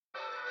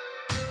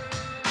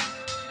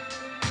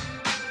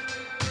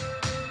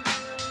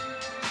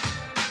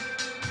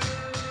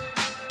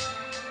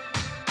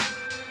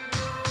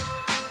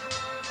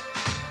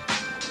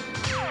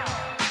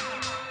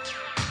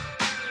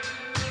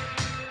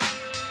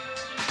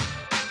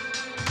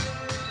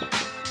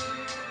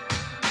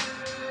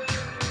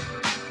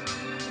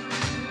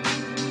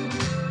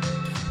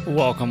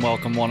Welcome,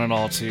 one and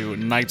all to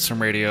Nights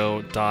from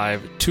Radio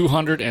Dive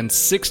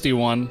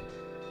 261,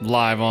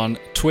 live on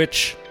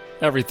Twitch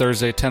every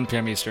Thursday, 10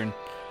 p.m. Eastern.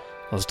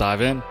 Let's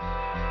dive in.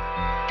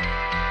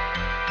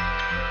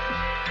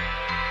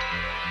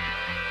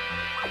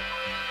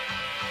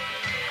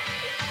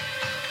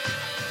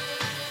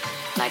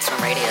 Nights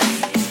from Radio.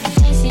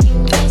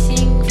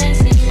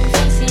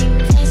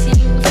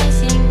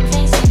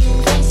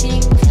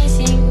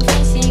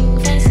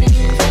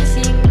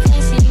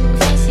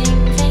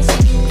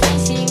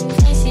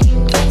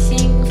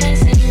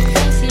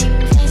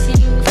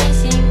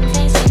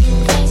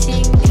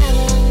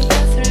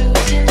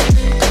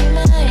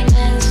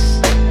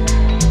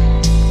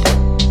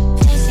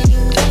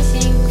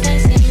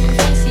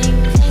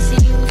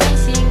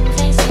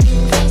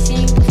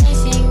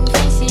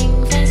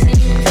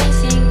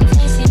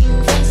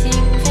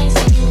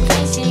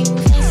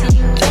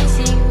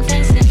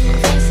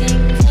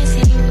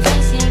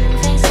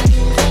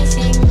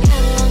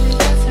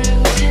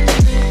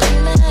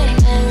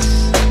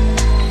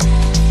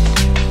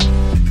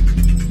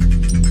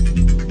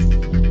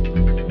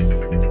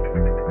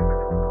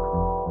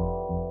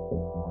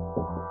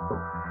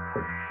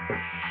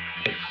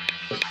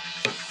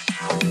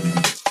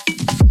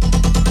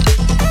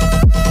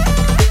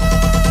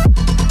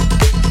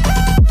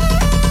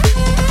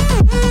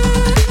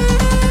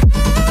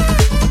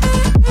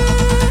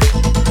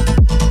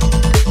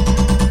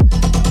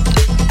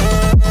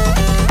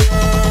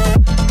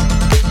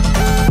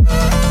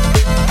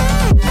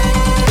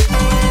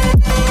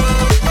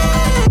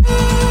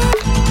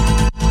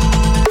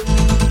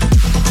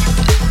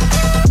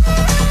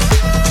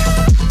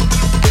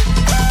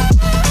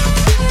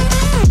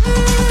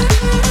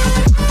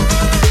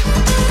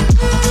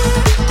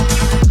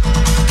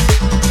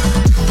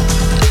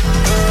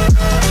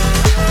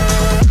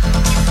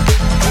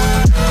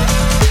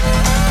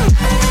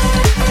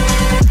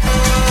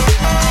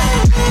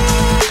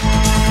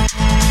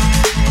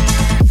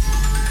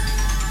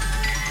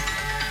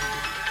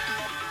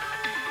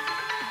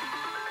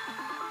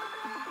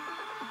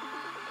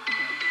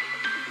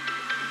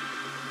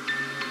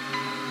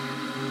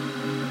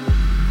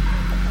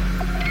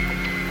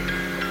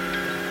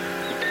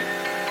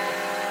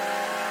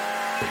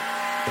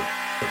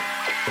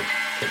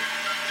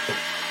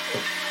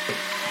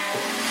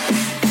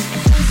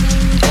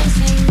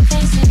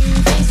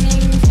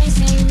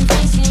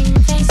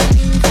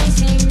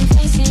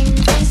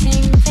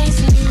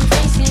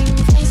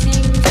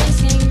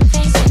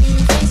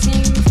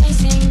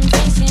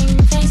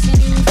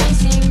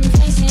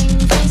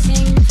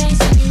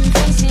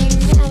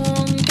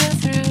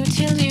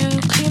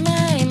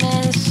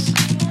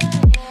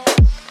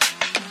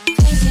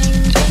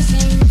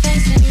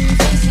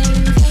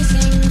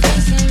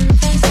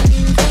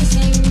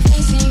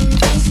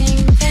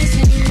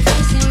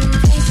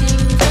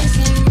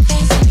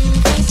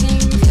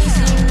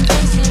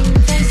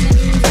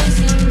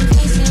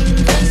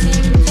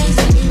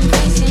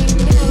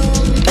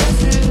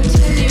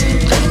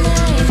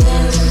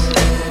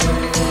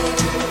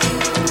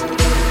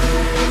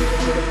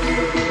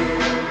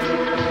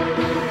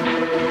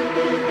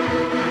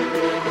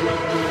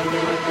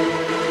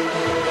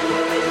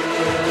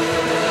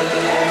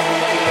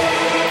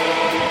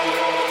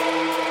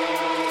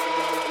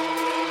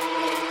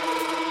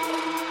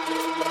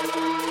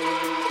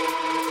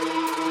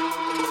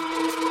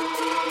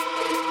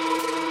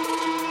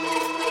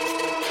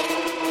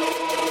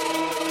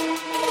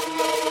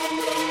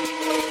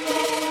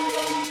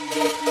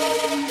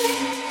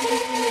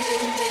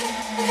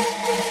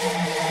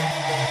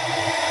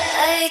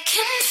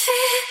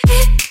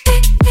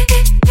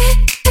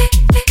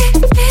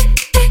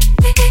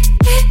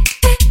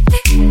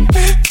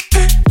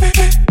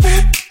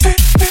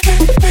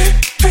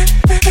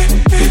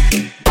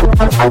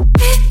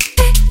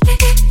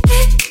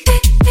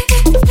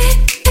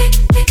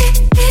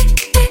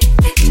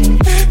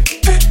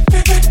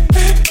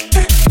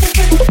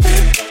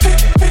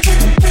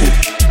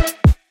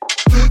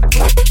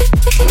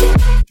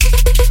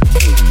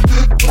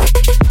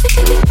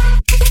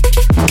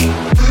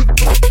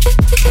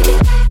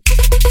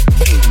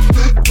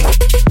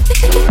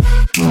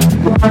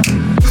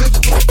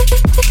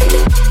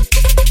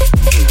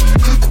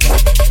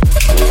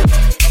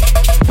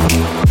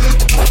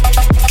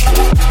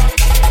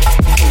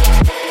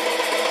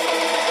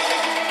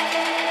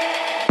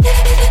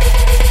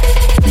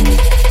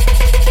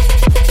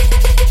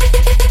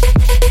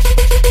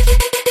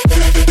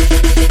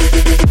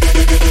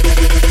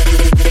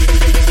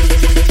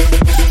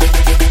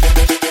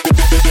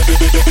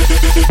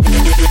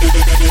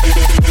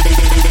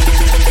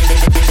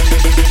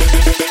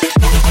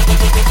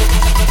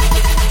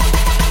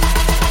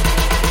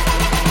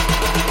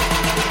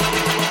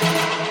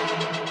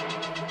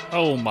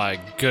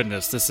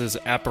 Goodness, this is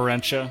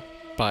Apparentia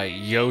by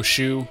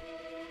Yoshu.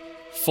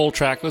 Full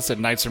track list at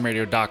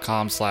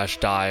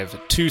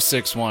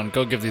nightsfromradio.com/dive261.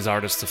 Go give these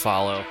artists a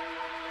follow.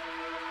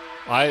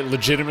 I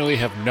legitimately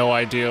have no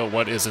idea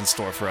what is in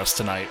store for us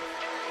tonight.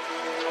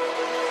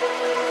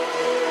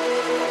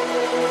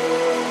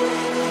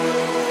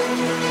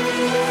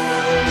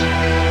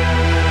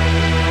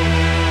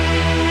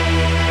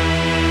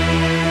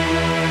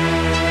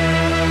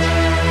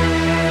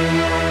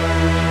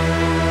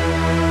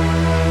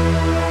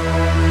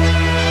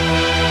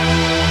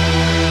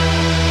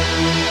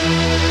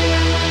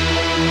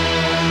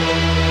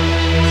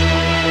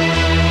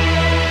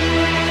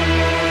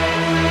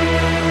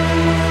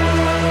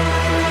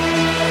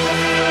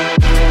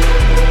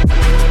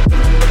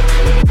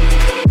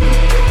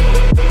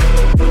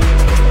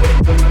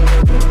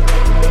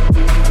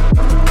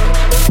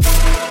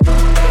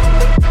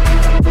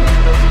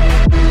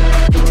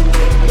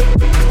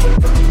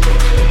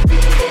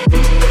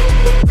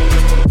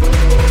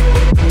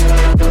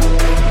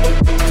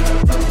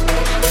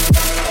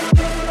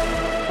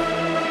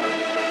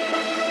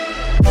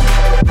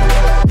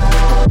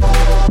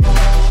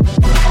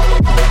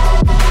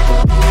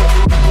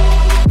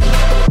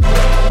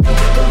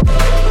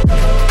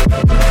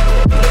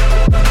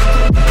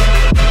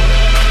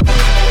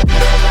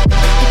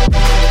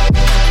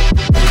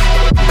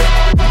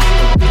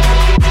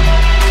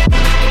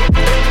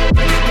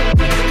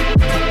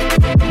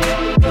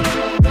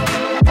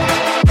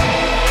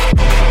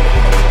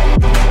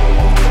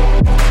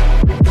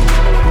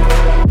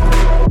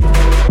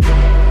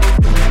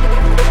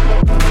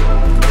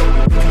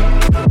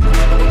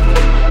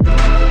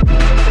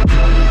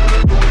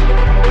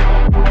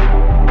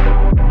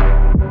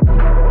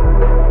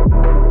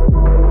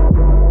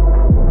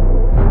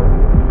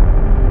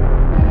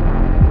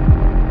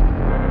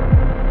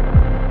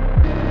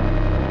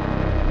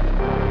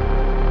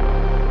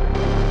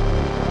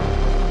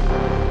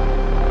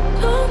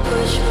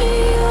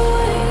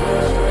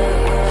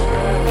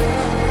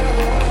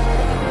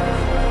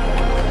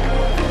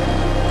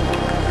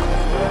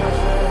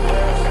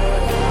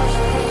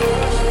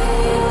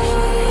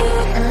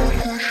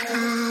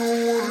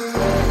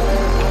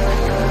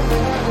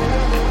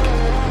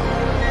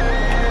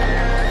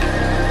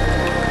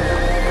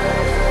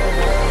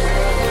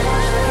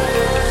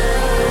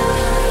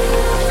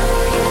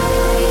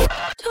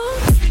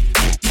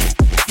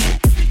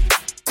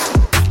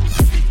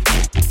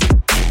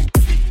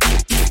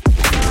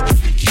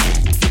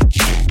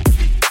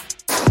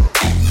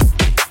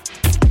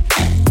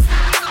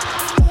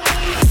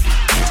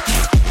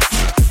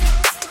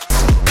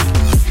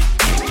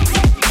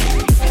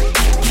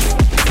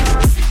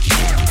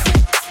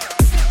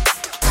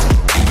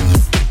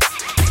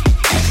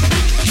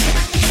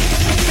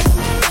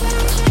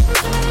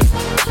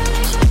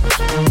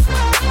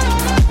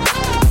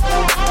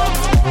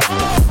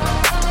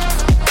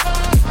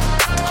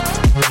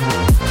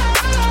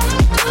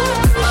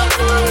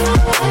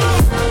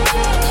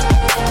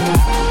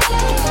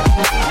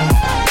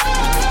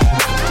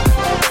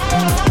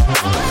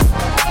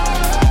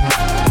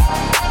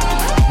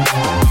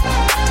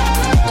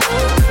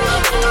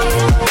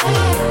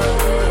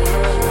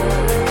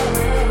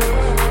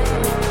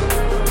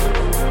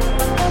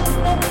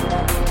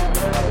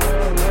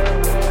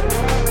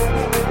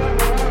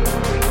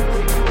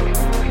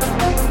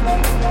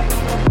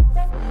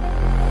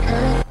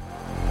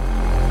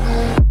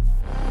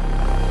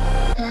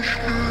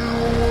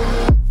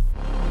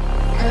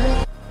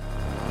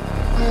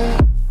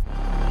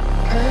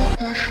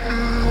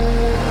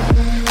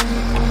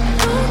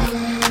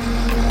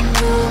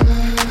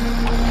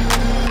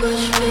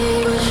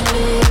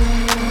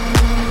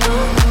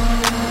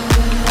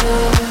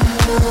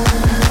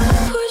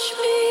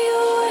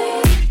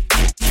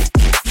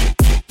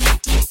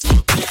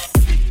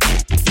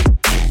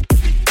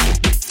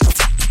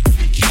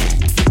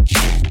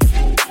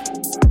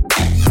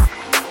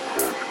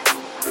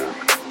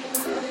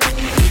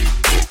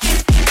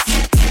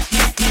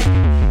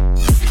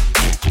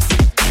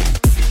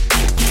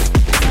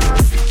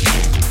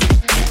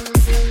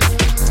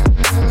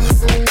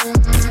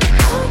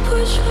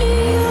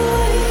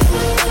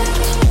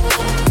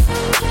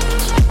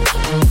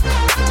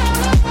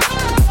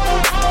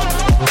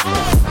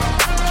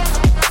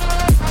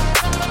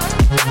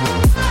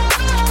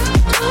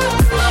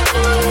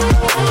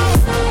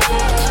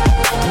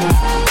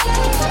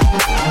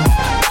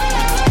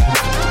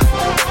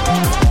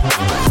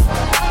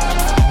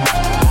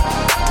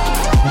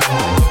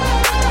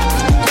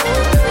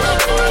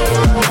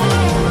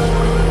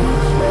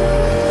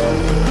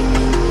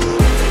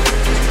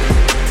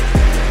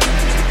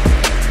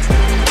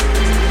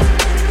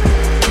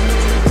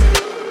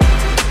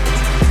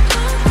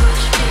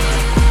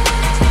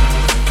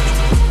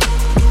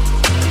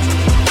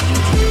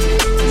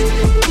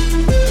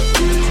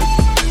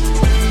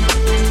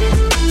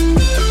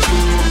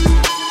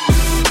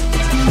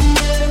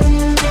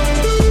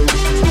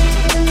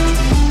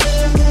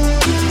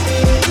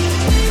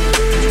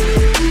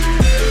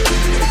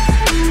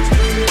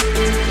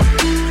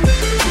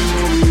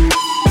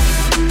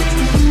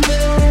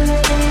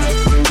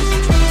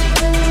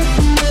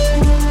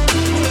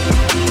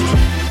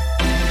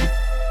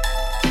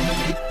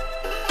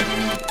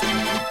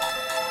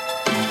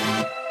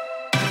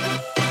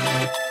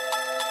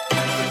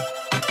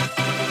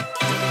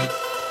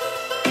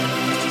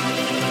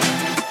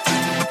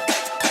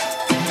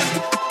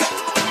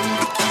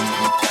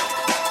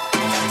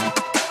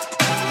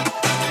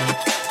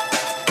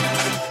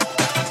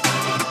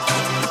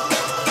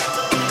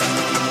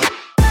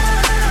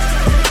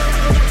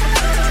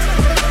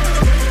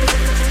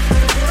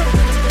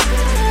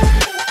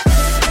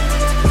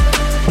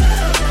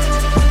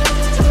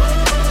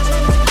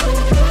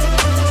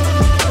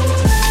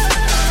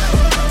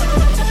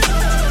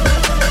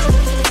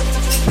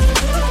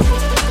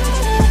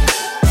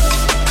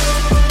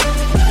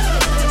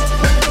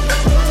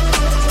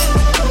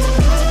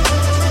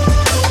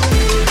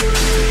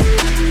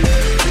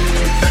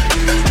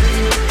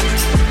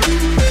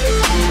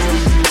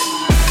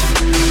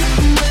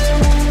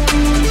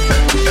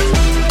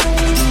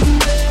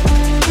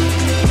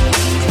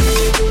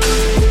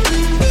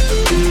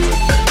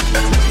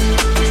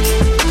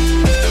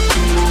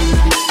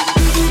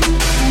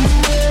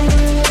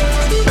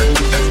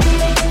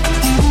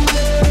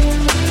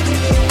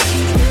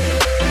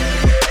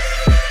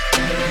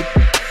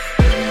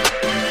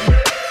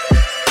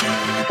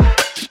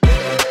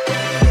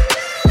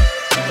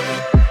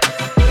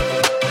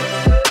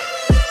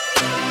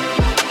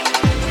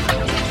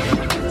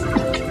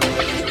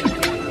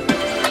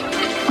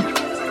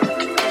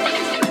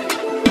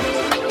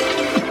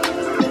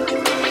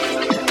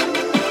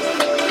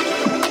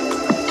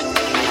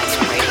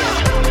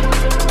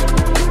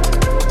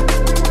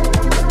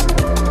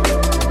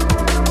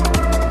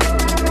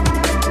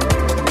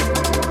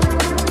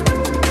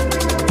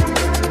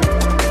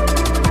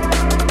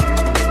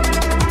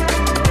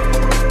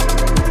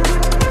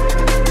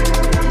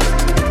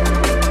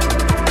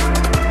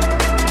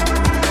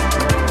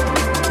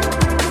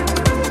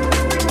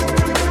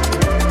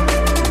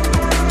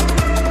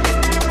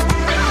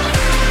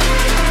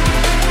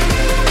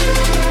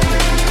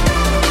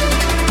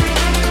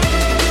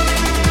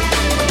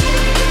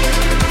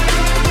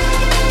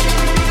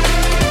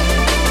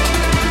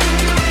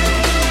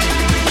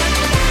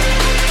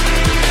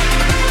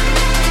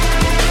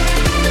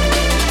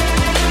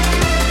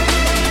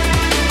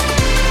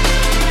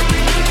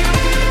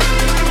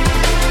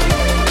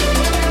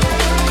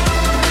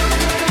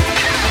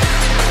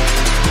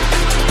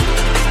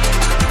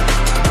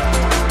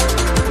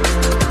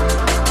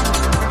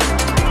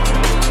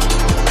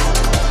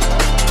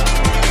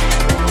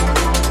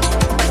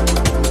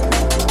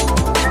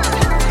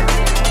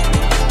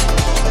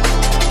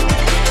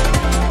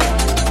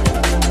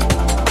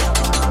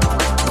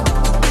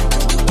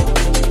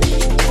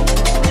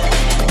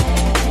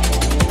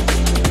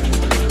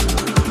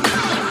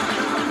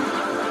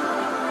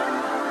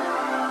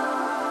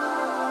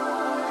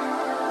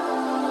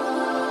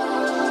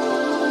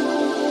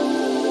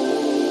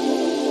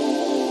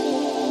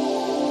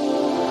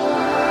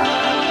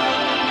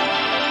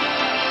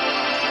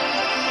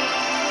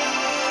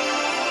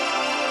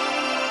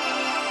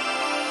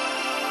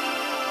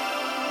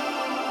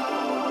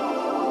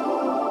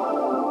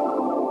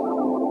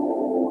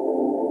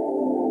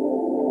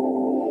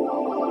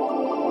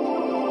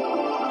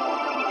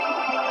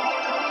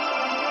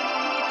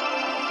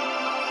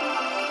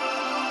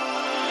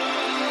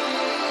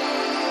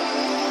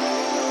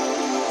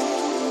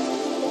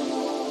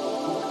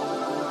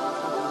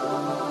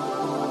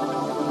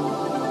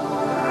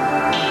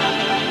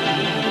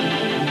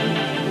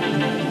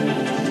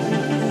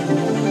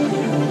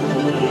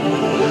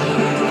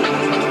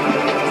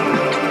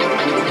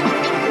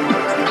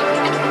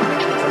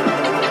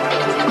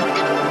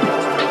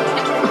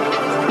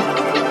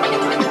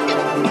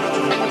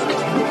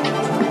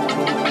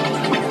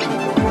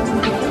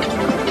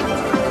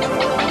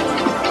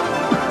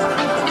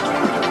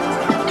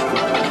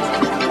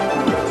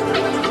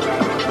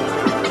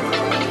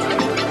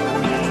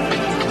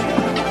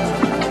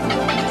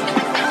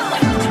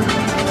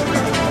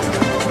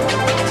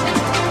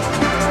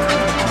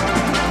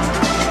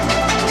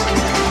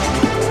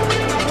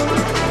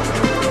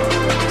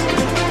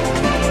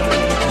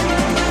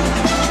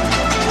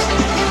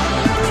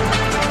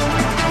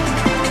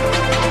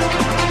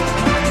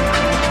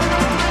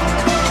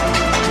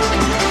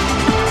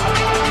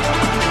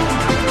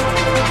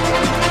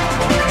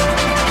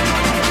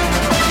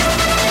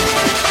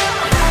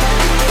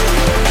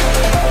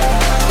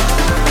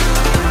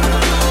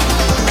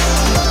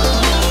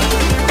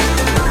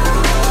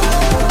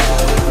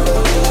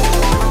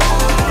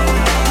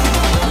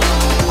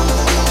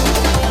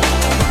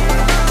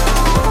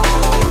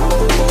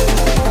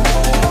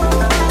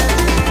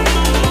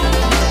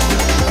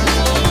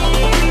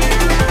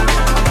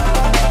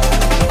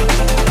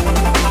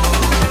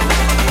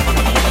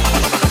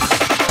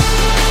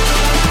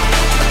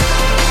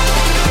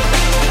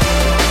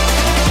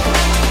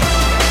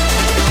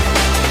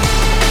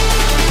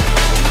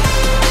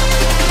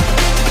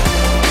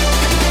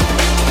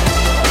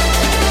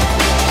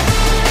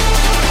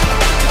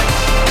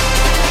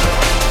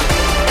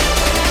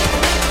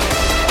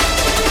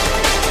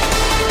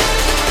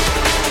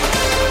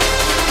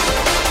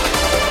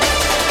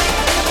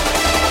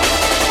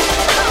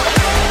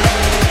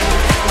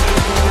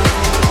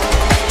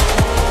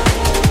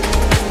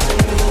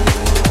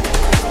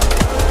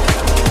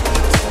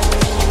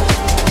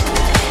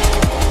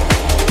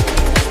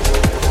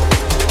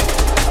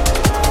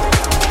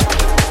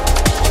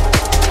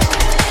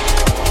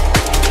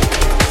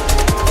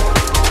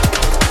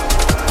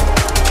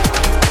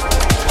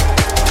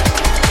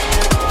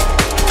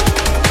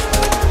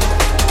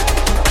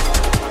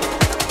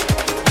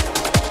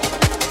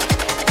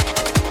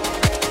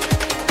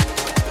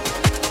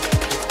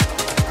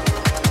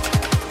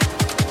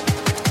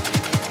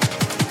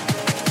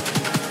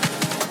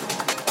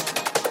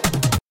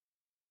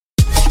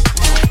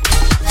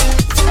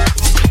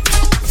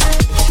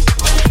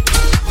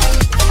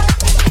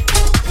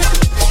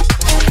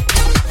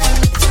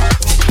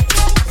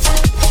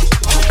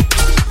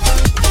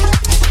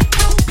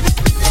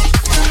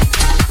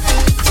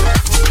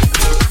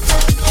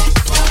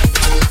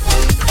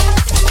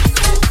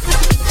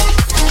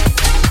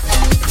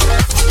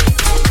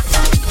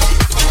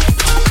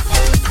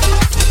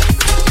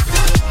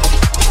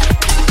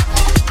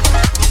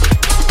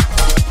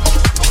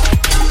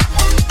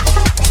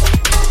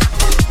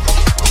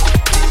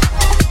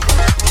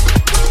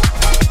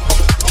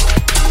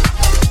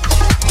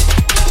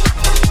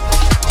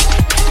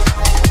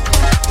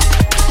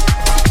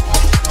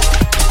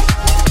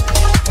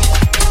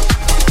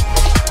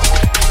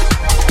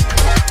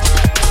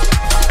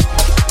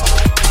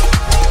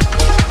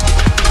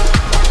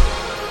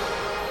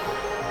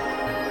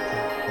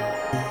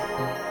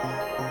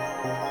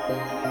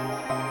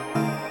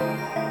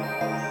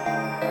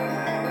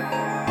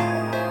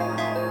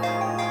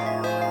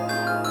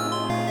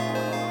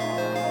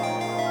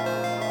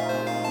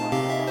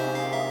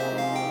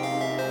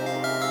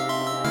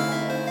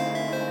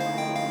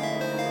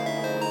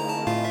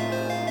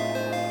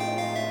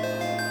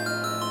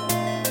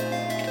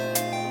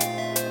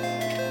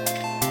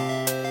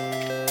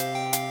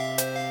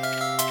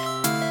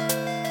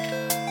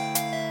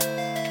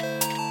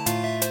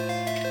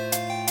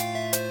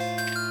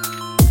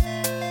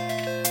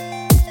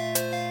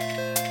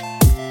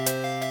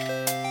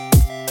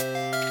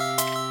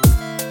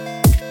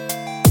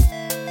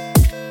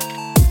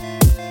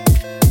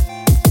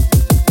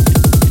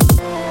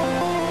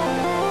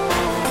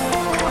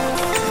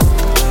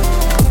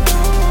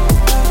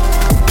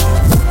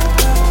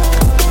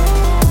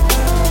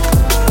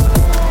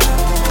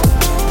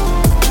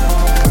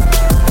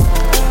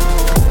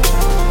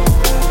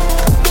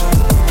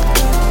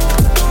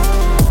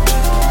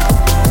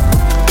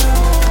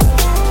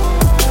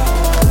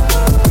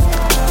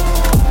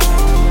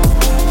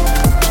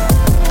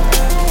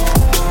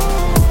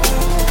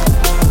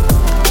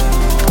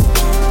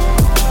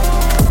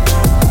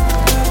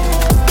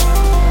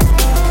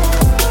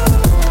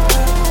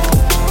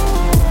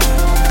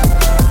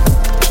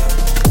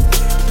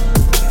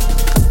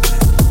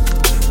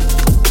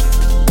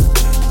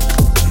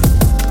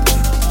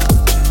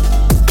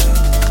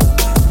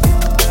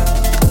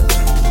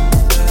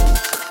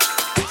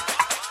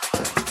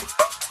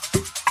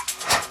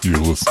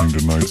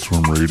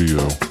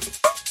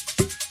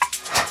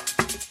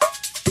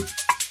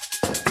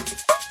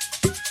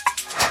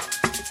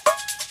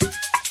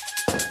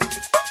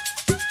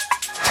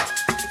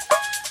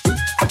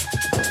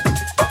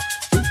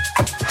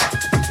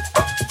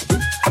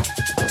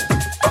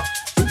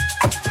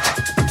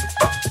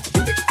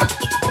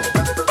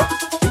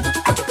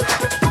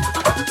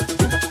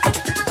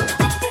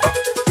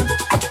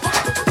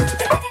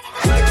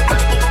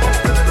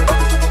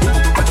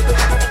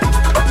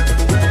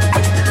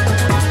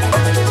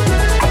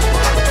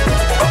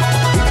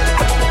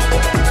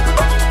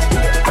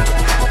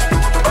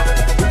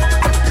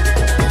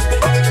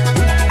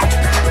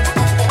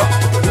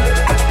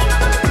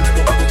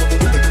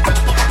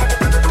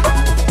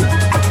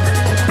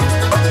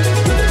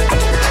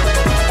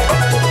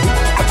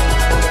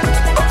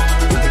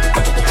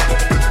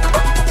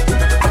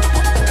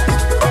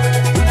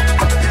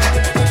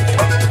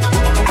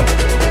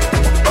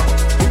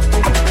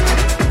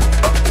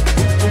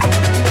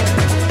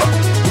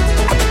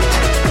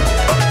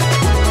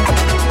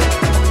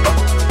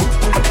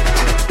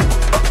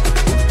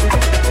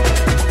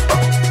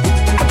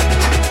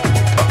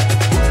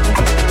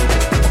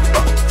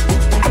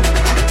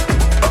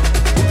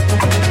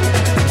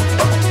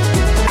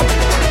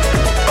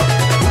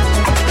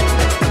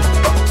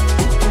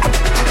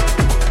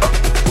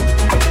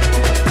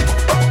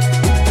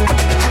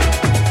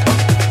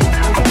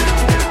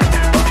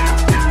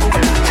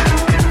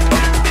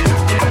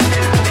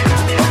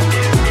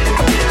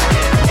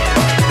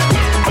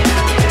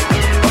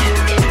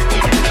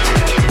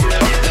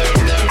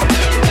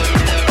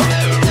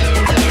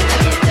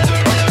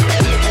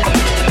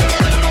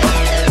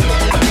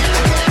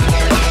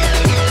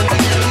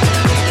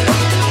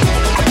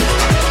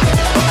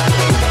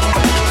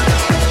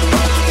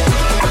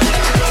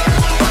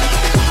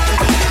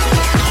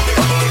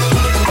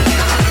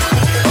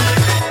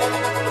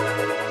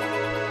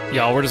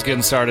 Y'all, we're just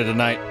getting started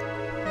tonight.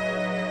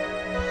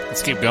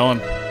 Let's keep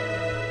going.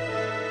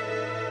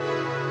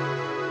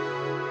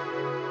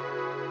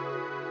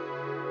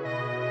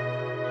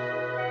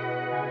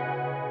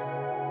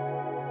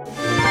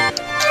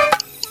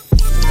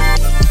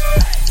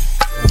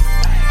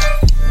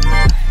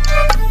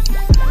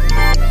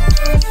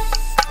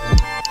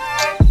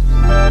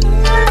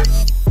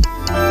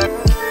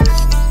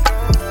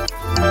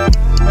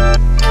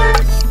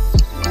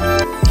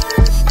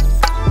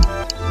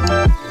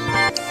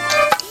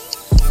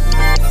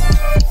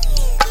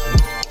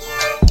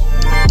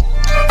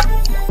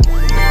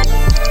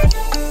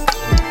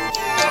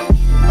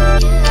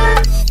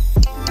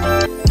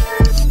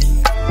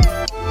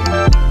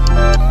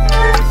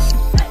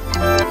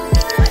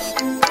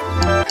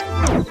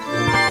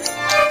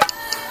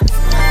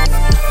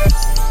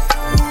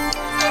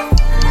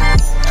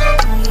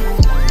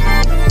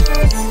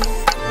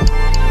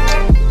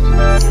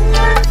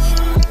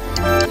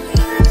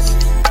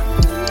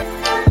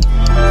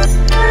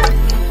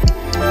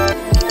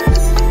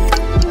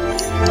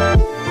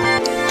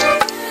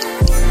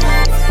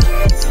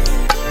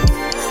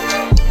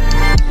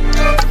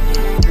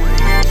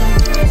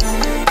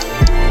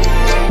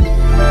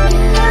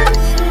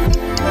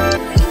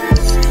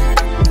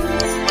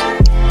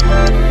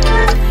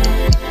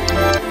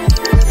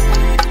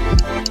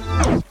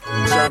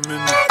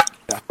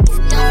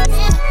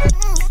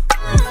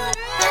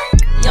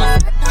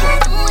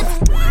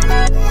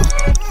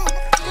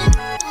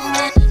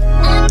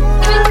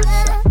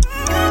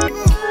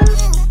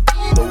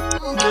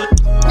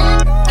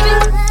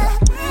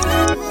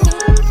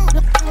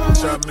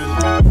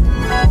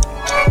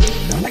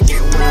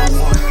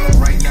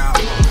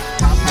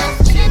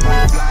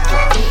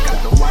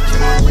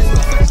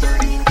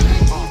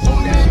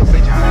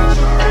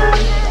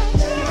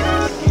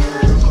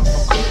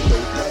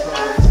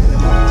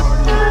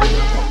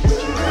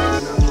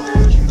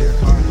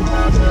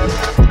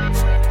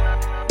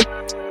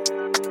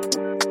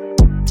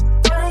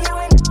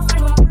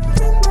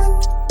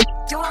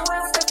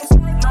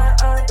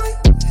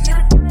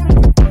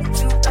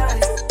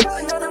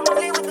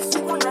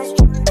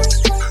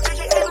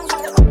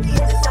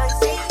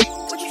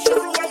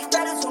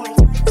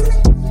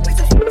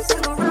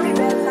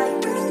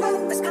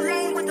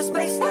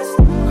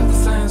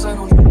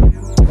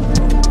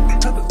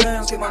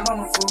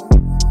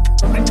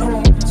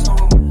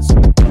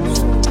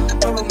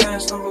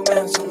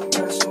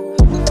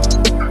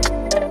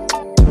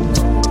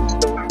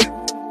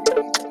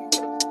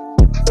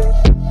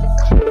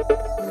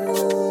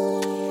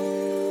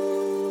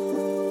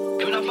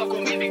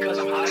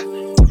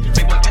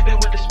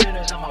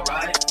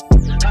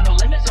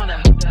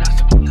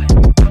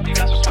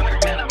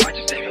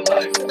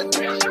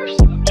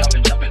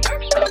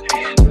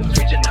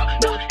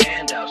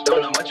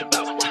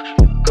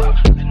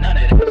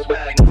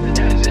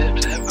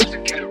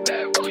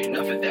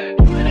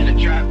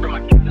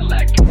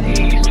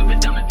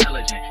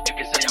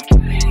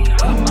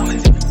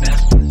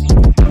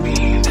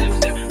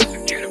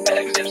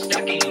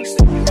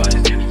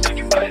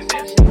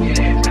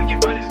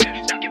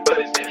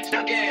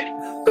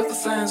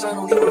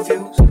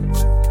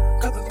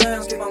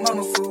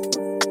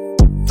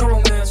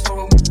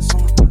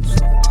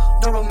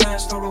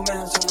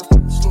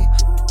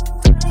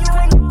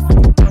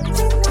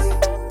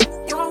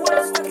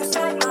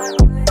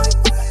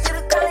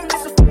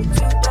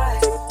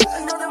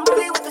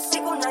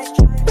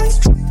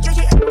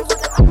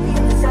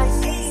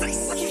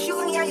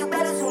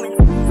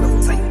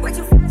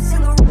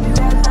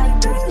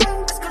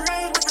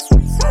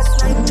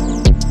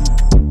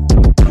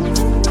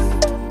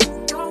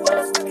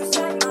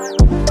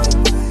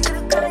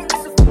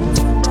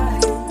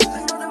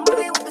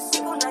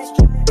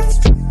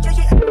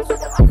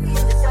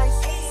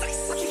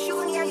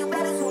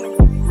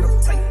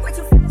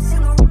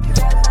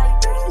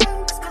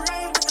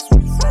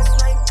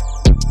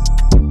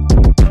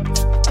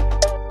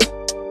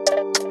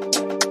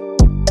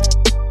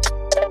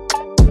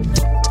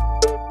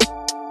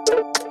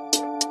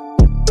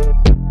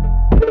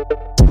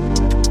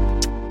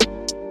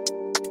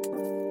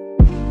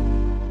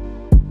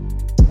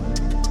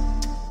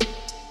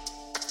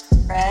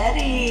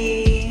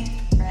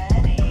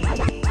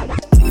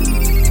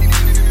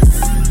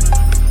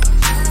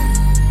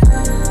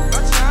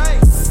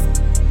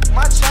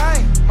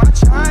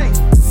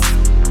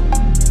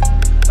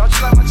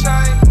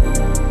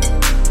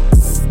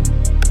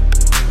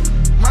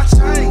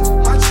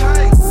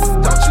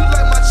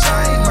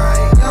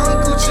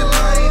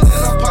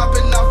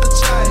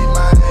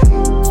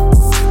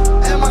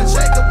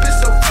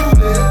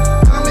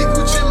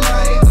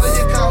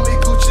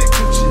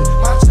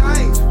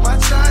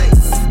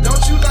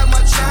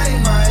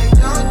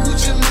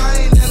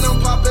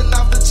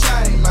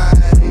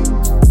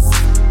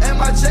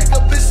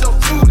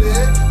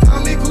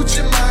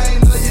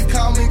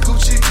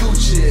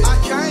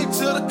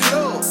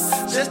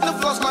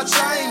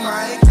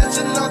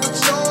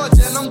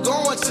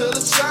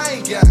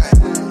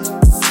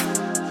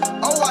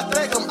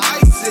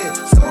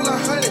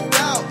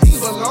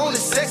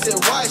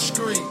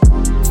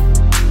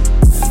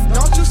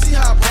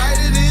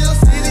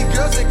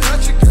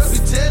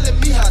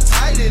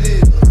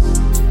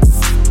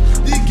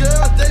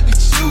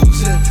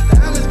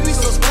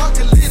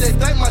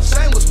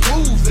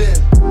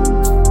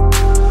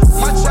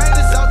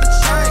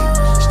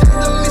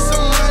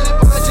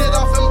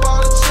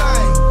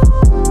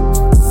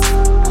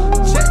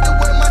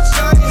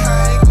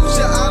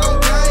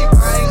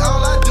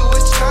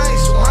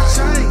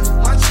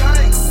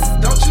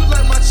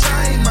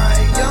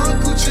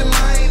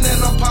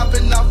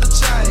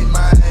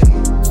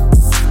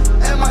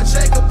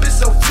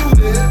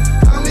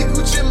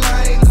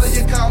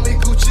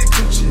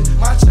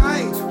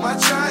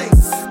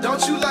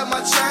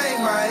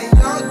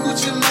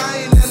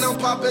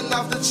 popping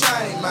off the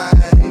chain, man.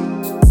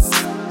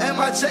 And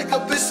my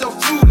Jacob is so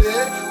fruity.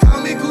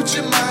 Call me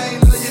Gucci,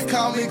 man, or you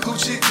call me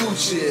Gucci.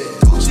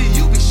 Gucci,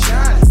 you be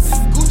shining.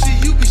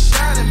 Gucci, you be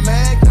shining,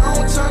 man.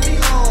 Don't turn me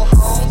on,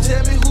 home.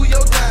 Tell me who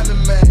your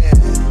diamond man.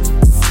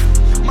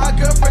 My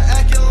girlfriend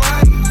acting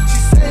like she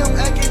say I'm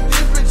acting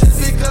different just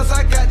because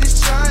I got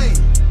this chain.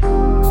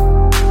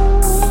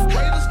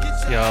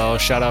 Yo,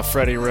 shout out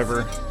Freddie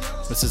River.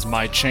 This is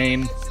My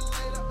Chain.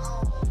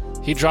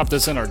 He dropped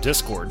this in our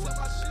Discord.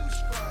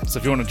 So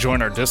if you want to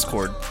join our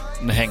Discord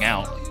and hang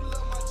out,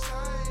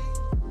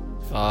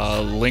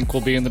 link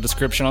will be in the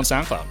description on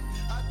SoundCloud.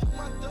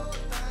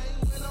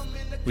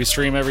 We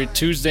stream every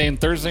Tuesday and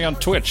Thursday on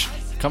Twitch.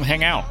 Come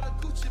hang out.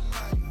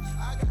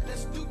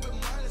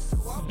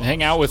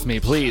 Hang out with me,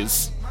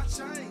 please.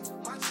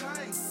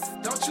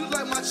 Don't you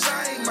like my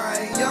chain,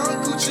 man?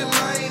 Young Gucci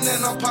Mane,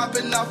 and I'm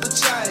popping off the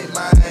chain,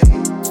 man.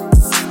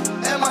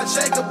 And my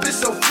Jacob is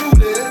so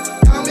fruity.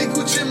 Call me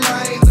Gucci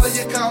Mane, or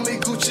you call me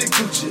Gucci.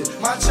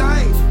 My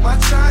chain.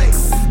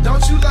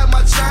 Don't you like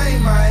my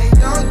chain, man?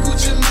 Young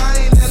Gucci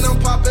Mane, and I'm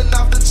popping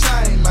off the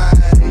chain, man.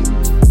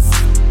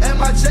 And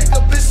my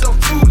Jacob is so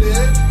fruity.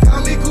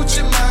 Call me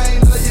Gucci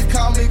Mane, or you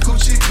call me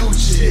Gucci.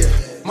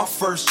 Yeah. My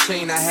first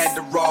chain, I had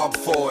to rob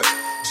for it.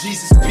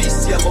 Jesus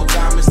piece, yellow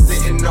diamonds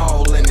sitting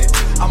all in it.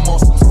 I'm on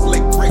some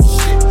slick brick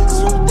shit.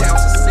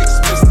 2006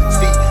 Mr.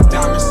 T.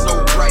 Diamonds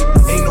so bright,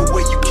 ain't no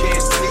way you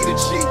can't see the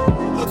G.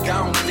 Look,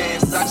 I don't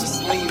dance, I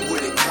just lean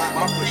with it.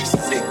 My piece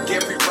sick,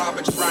 Gary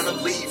Robin trying to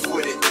leave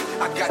with it.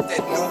 I got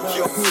that New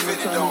York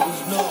fitted on,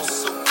 full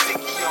suit,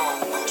 Dickie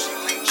on, Gucci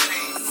link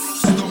chain,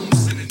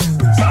 stones in it.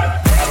 I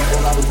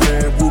pull out a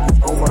red ruby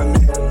on my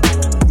neck.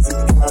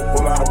 I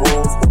pull out a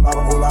rose, pull out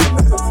a whole lot of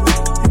letters.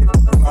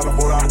 Pull out a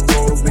whole lot of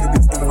clothes, nigga be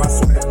feeling my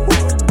sweat.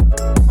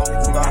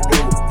 Pull out a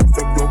rose,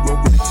 take your go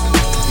bitch.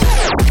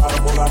 I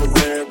pull out a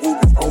red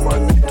ruby on my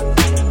neck.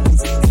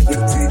 The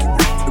teeth,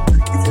 the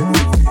brick is in the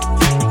teeth.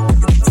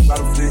 Pull out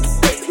a fix,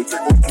 the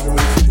check on killing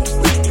the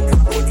teeth.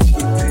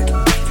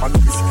 My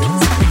nigga, she can't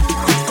see.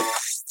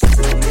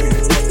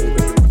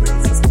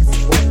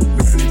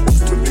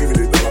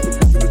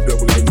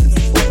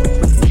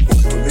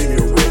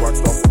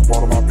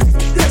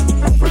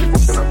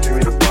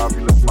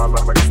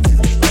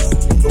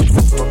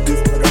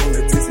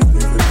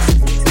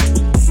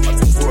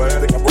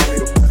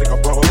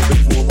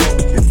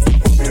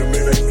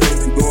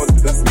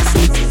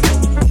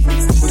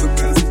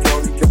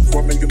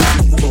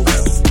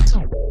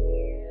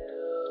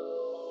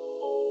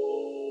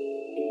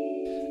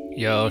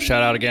 Yo,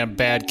 shout out again,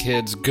 Bad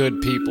Kids,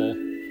 Good People.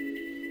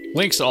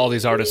 Links to all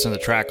these artists in the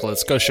track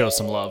list. Go show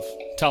some love.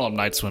 Tell them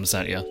Night Swim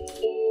sent you.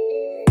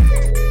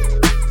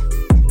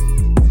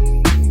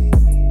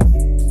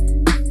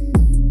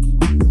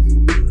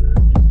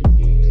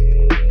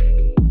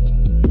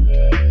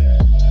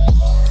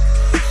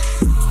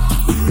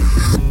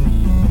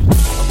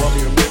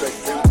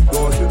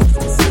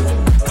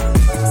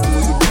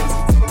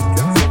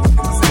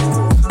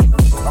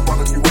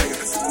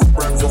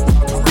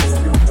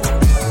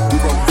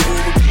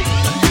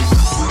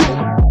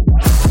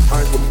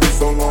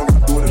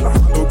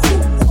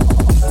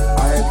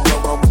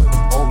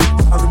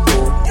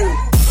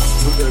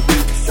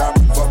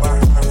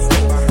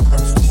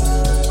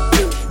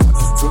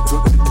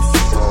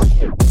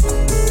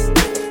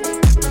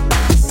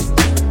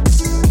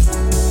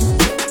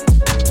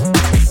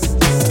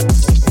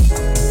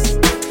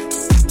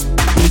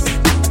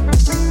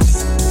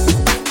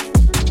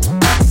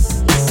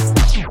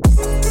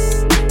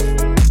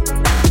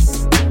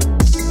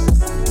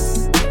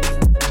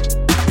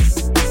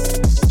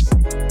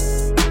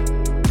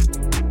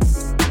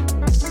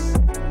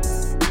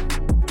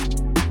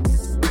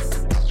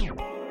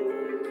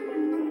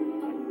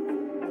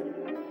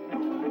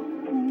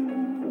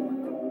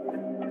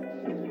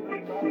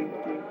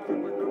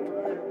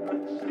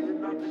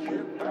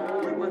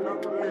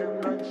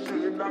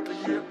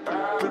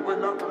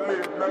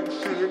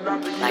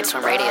 Night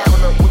Swim Radio.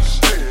 Pull up with the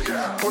stick,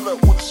 pull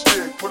up with the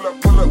stick, pull up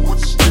with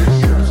the stick.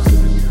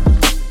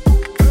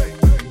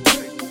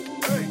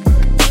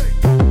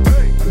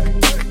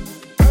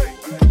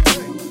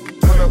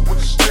 Pull up with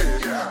the stick,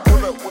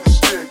 pull up with the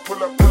stick,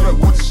 pull up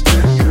with the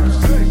stick.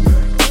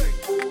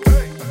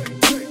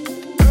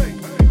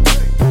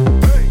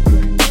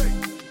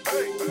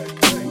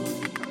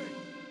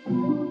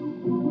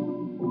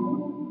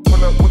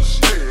 Pull up with the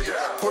stick,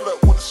 pull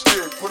up with the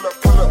stick, pull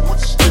up with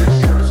the stick.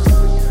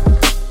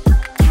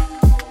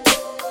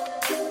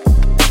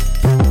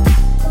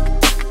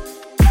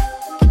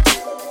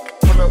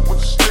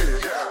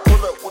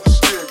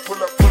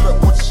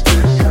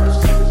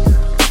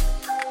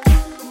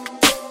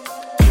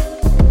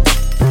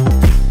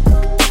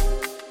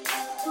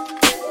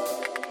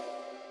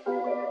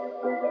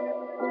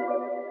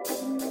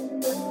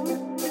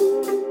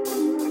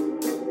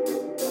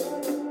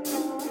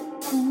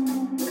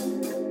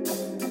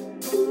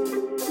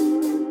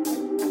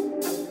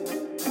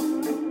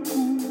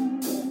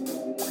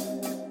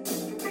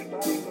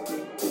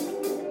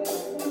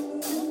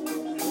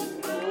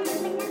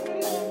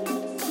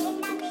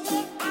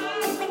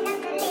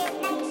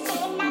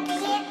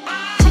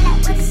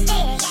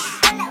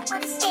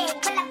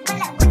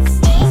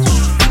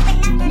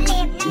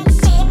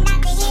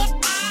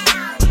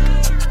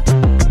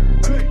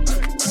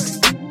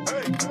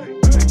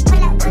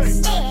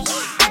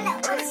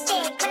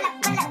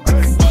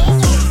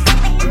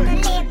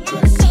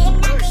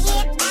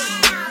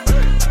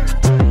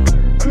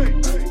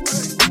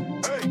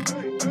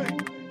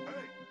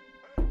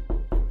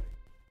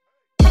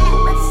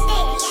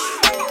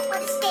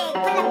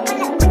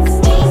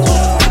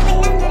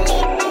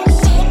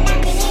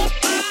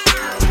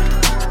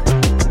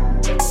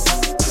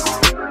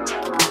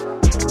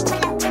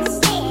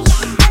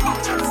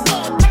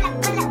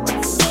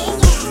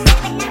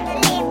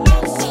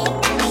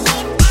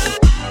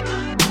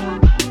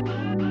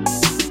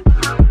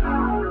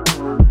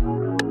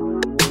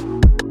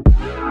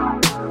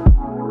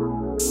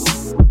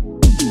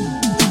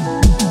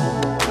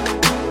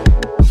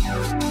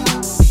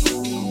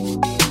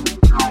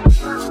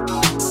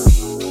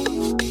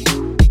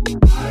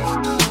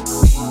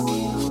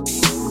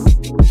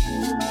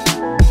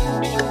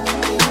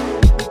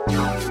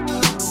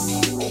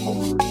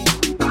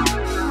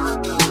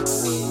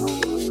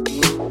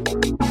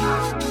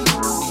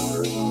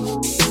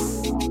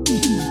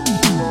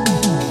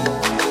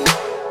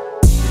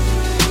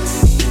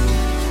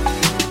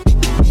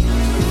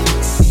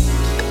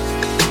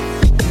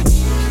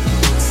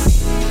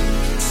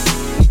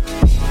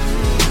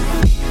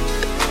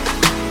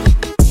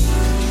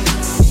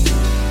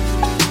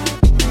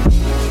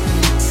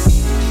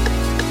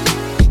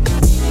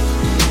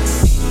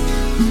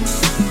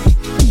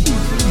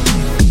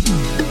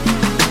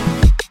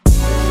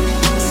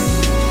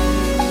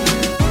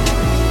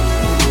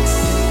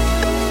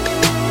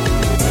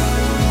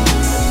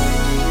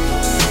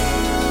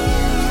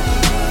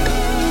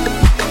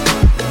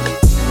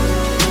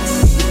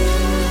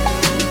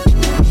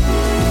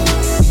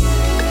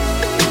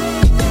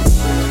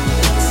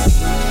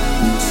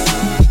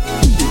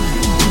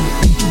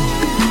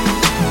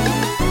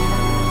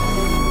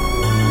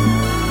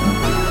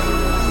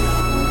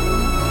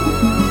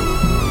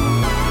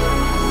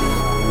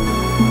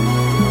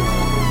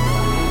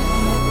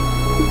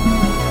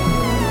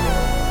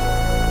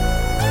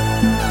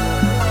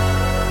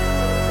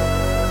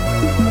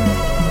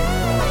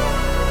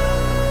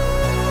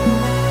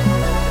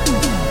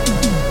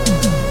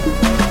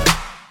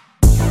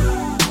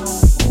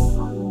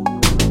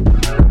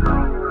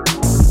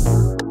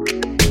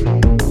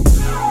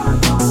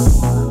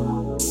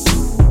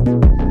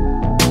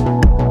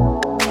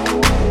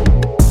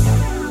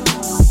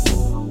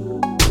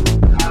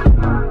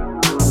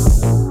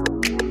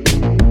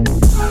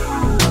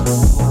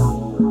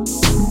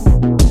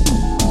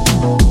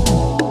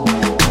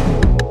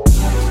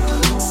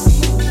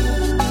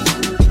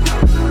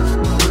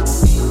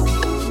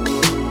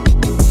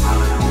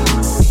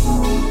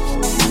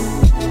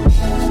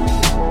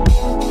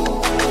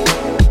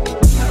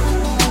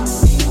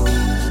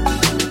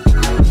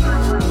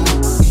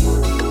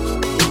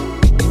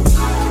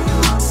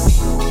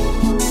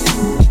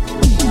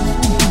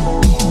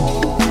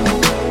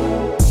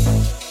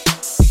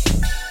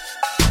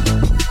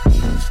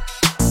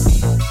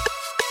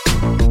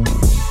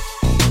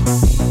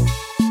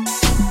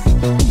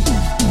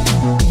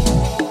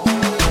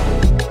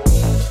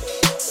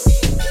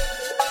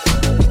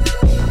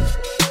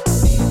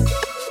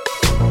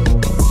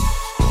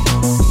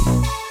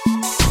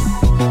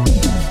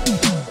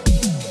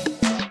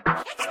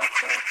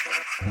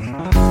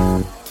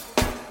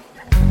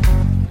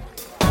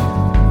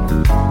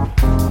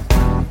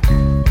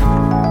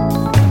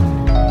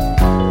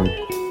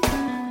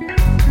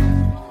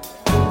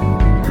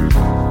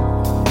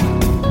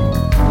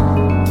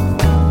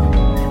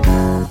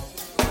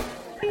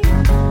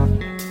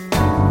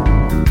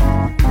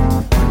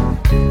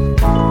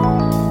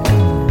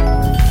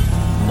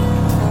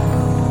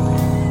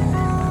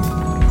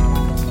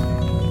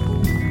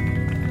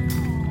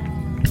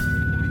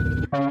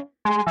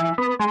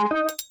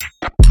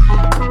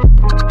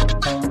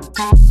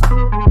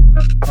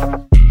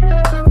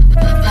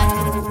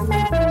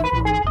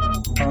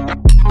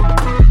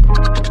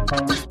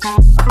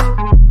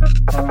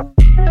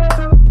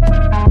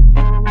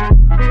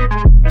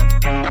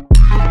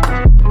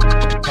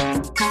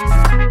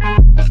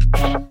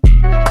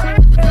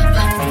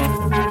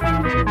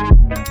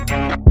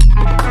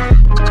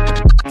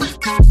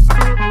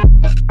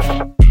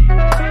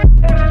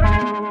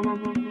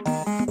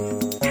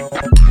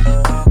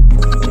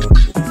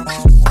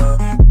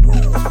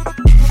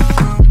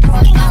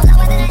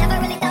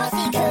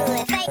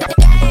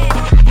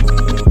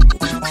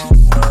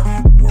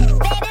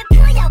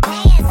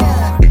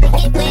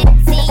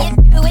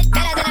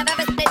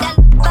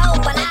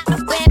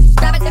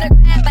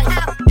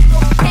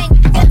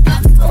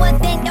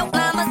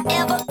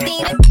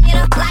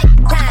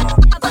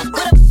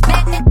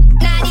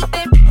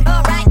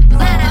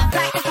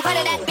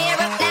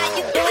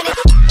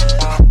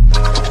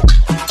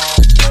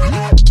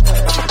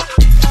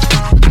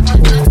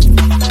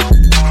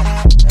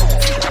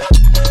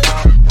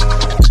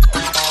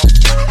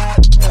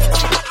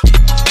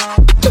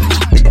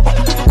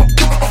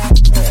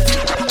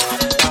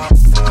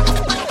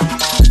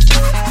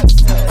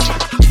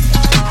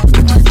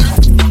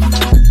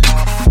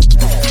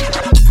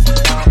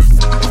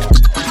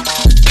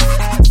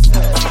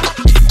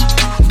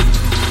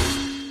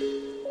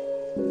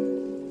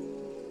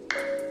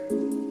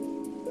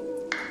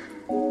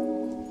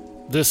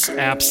 This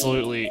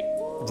absolutely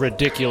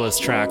ridiculous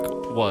track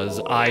was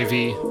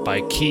Ivy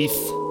by Keith.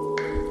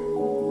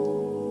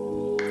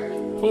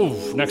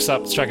 Ooh, next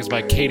up, this track is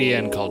by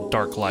KDN called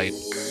Dark Light.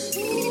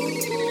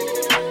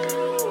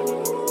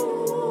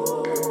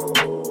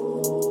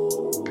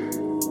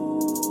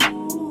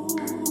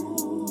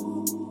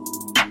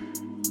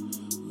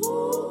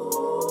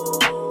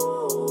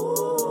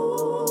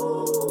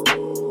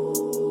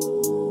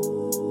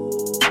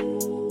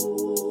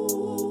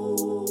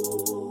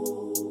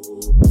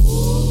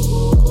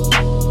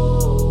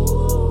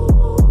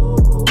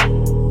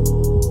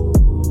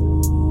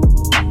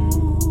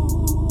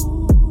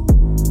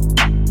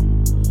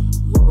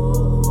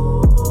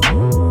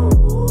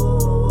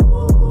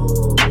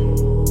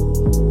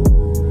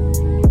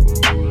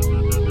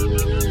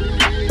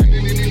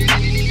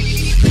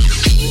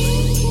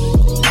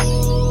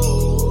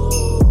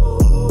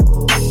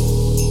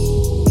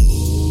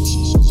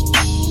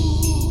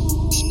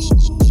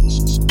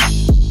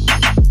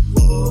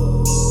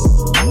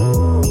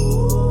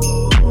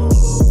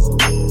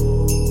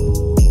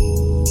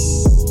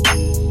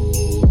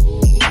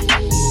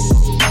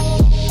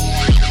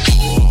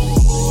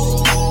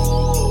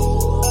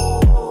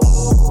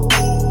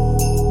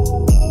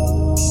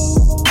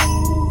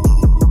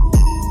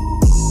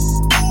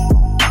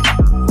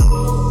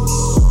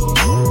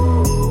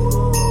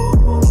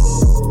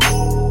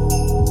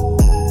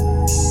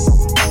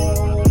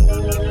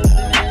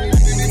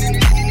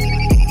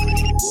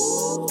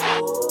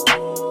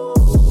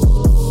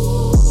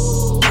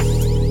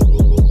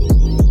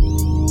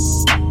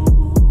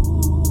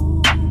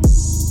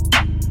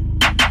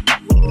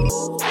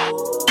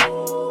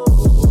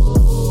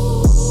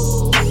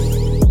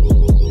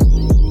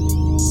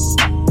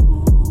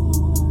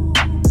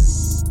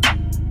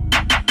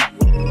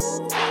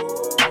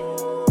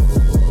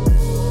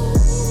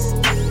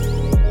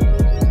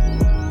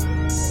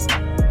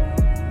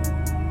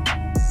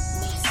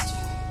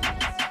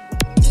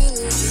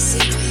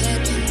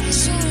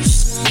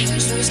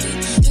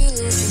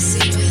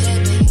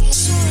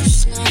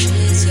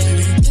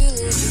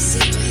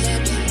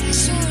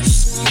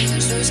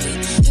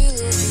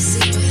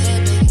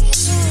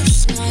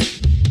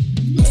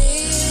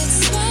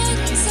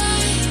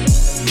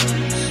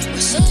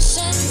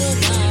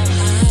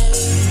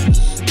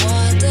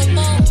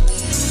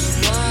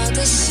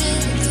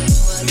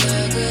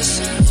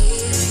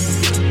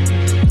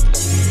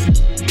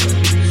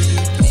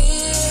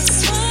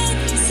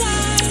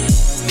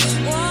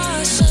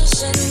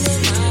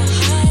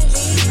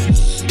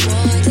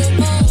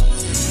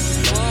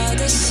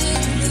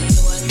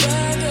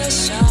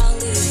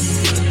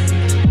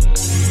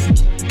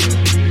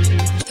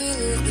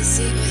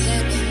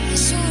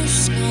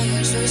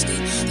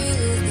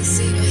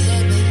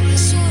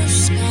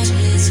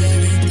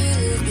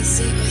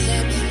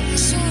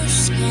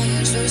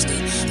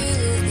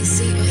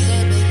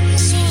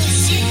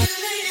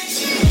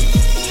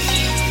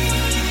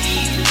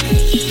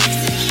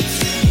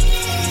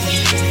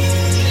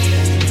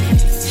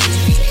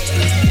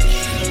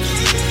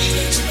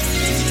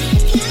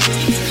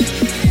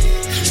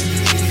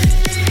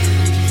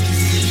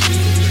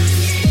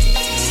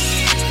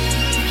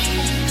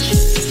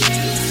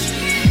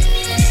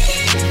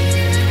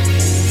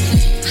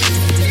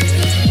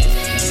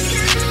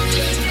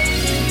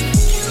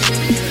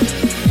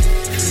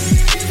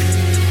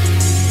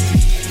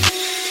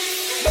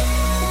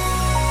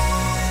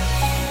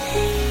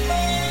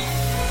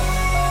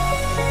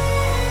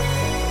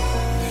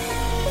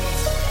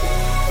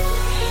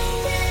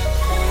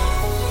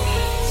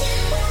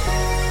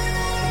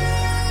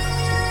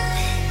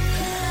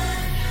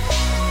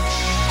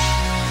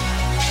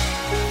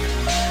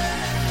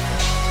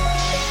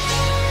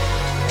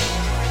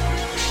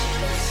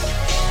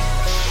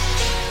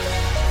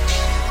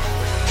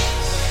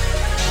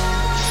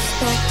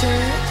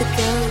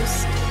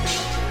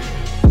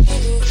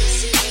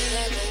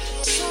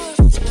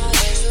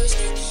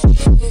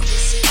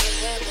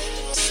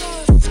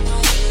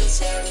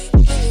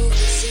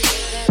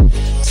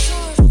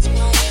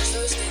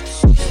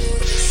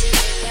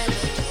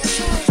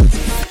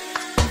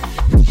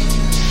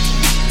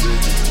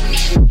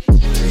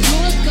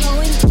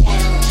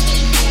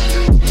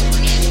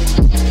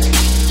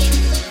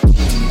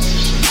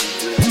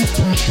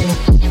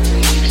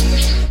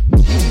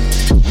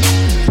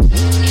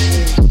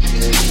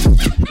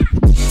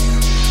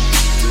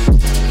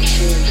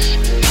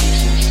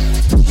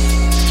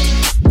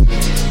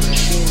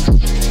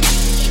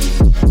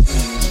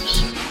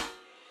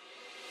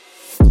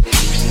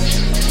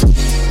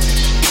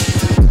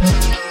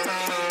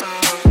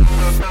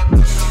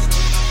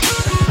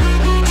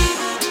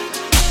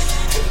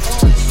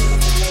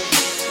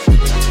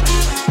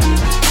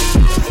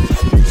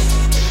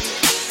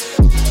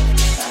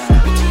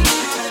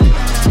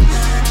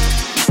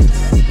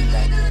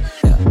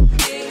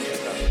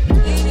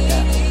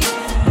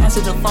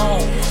 Answer the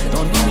phone,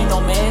 don't leave me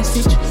no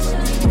message.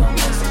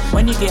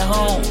 When you get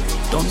home,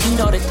 don't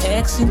need all the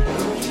texting.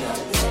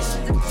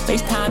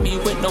 FaceTime me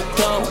with no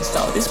clothes,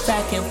 so this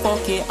back and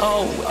forth get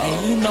old.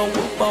 And you know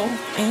we're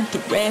both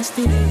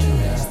interested.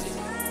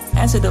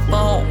 Answer the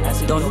phone,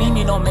 don't leave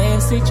me no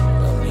message.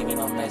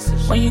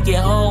 When you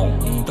get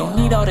home, don't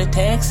need all the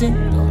texting.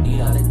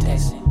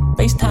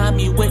 FaceTime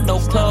me with no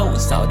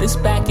clothes. All this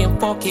back and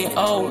forth get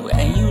old,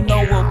 and you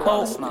know we're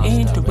both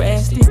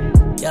interested.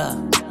 Yeah,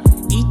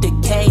 eat the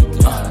cake.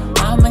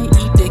 I'ma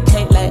eat the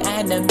cake like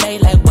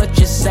anime, like what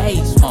you say.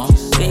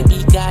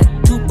 Baby got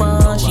 2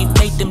 buns, she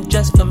made them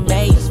just for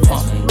me.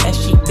 And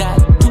she got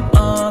 2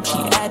 arms, she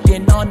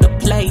adding on the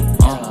plate.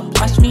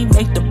 Watch me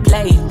make the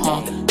play.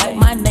 Like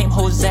my name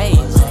Jose.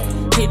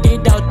 Hit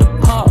it out the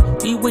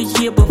park. We were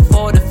here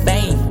before the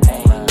fame.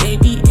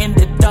 Baby in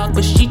the dark,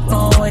 but she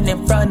going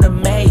in front of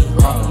me.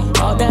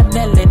 All that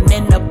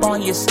melanin up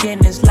on your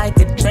skin is like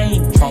a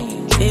dream.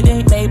 It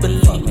ain't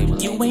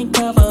Maybelline. You ain't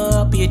cover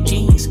up your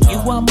jeans. You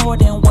are more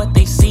than what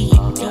they see.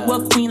 You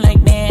a queen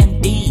like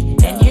Mandy,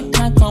 and your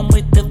time come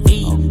with the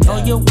V. Know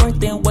your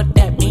worth and what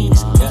that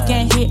means. He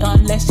can't hit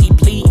unless he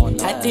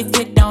plead. Had to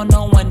get down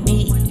on one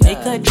knee,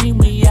 make a dream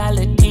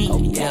reality.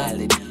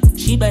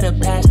 She better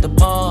pass the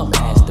ball.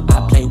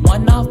 I play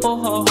one off for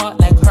her heart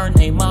like her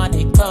name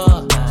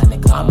Monica.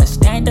 I'm a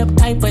stand-up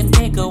type of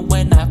nigga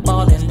when I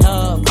fall in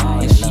love.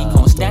 And she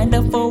gon' stand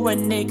up for a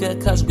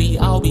nigga, cause we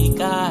all we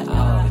got.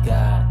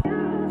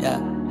 Yeah.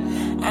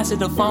 Answer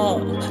the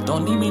phone,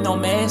 don't leave me no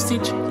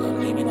message.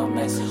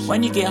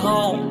 When you get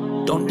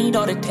home, don't need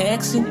all the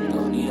texting.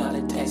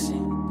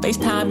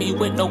 FaceTime me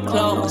with no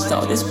clothes.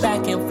 All this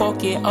back and forth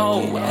get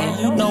old, and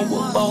you know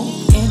we're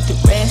both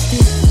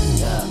interested.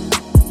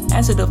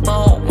 Answer the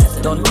phone,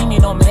 don't leave me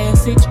no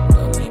message.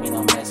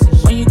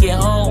 When you get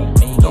home,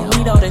 don't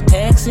need all the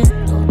texting.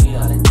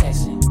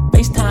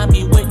 FaceTime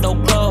me with no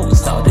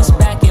clothes. All this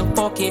back and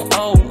forth get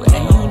old,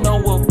 and you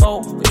know we're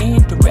both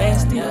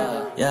interested.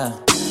 Yeah,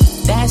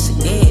 that's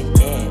it.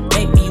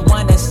 Make me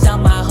wanna sell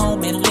my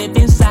home and live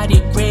inside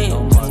your crib.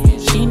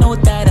 She know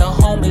that a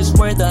home is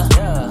where the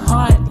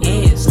heart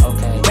is.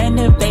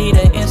 Renovate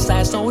the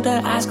inside so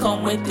the eyes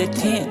come with the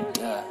tint.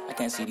 I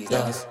can't see these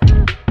eyes.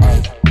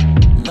 Hey,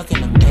 look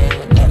in the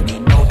mirror, let me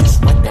know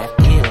just what that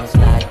feels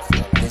like.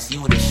 It's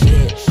you the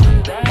shit.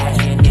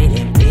 Passion it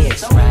in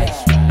this, right?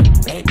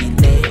 Baby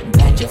lit,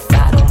 match if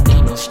I don't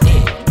need no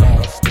stick,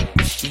 right?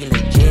 She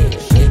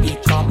legit, baby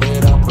call me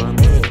the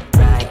permit,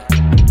 right?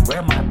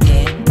 Where my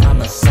pen,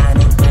 I'ma sign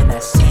it when I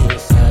see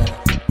it.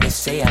 They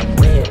say I'm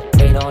weird,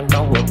 they don't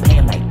know we're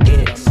paying like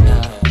this.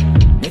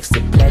 Mix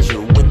the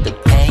pleasure with the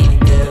pain,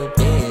 good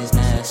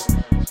business.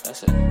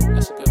 That's a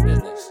good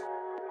business.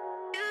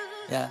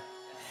 Yeah.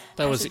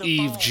 That was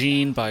Eve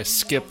Jean by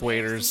Skip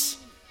Waiters.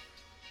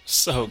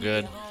 So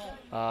good.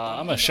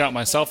 I'm going to shout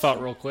myself out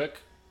real quick.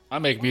 I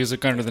make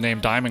music under the name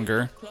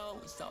Diamonger.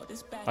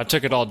 I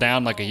took it all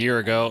down like a year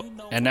ago,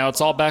 and now it's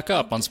all back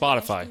up on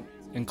Spotify,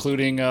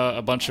 including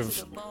a bunch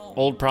of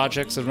old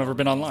projects that have never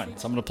been online.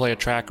 So I'm going to play a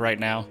track right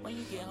now.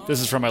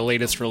 This is from my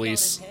latest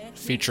release,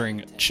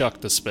 featuring Chuck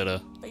the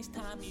Spitta.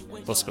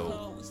 Let's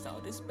go.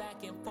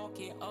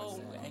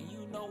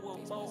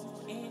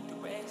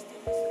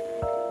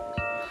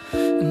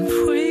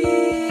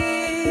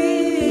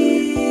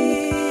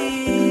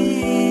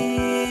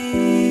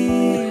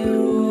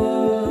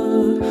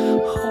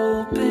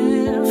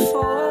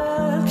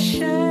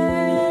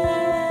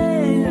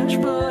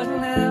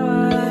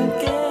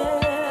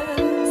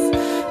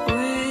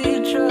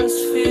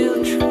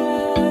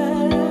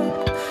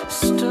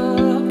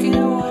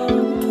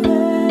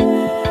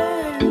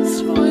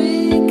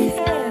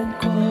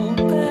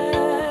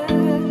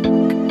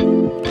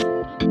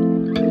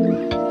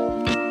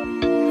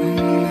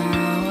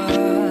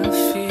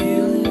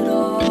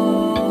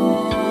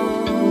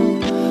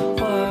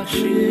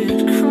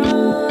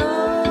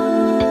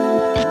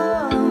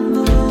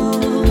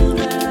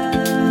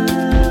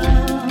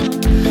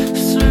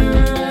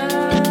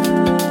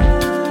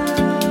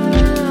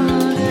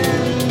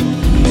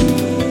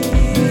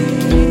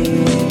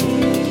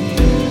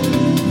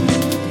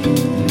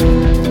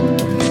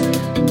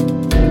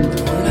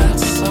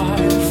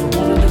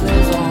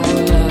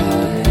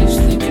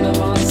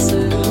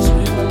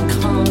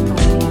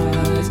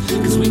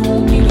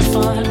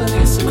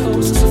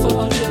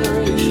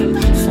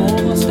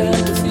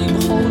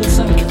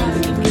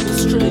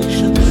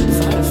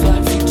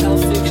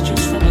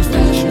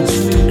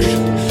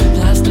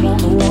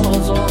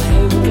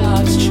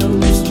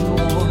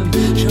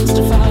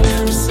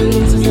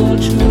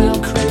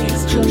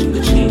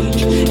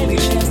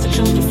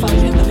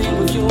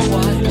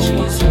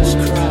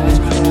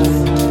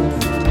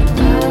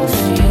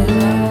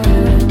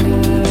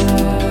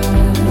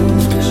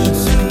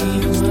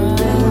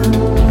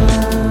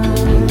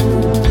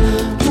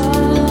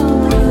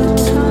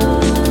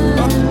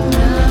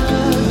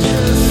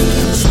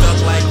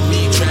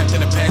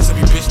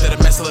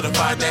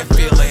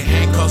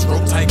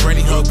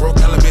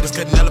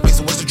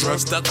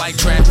 Stuck like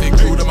traffic,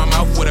 glued to my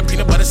mouth with a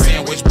peanut butter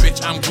sandwich.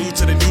 Bitch, I'm glued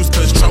to the news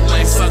cause Trump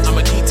ain't suck. I'm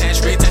a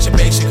detached, reattach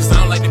patient cause I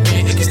don't like to be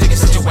in icky sticky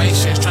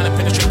situations. Trying to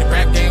penetrate the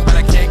rap game, but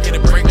I can't get a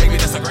break. Maybe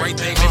that's a great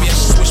thing. Maybe I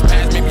should switch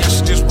paths, maybe I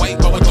should just wait.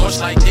 But with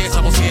thoughts like this,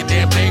 I won't see a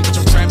damn thing. Bitch,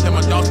 I'm trapped in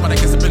my dogs, but I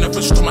guess it's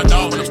beneficial to my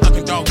dog when I'm stuck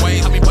in dog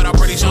ways. I mean, but I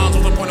pretty Sean to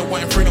the point of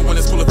wanting freedom when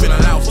it's full of feeling